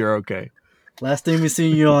us know you're okay. Last time we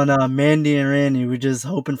seen you on Mandy and Randy, we're just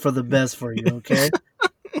hoping for the best for you. Okay.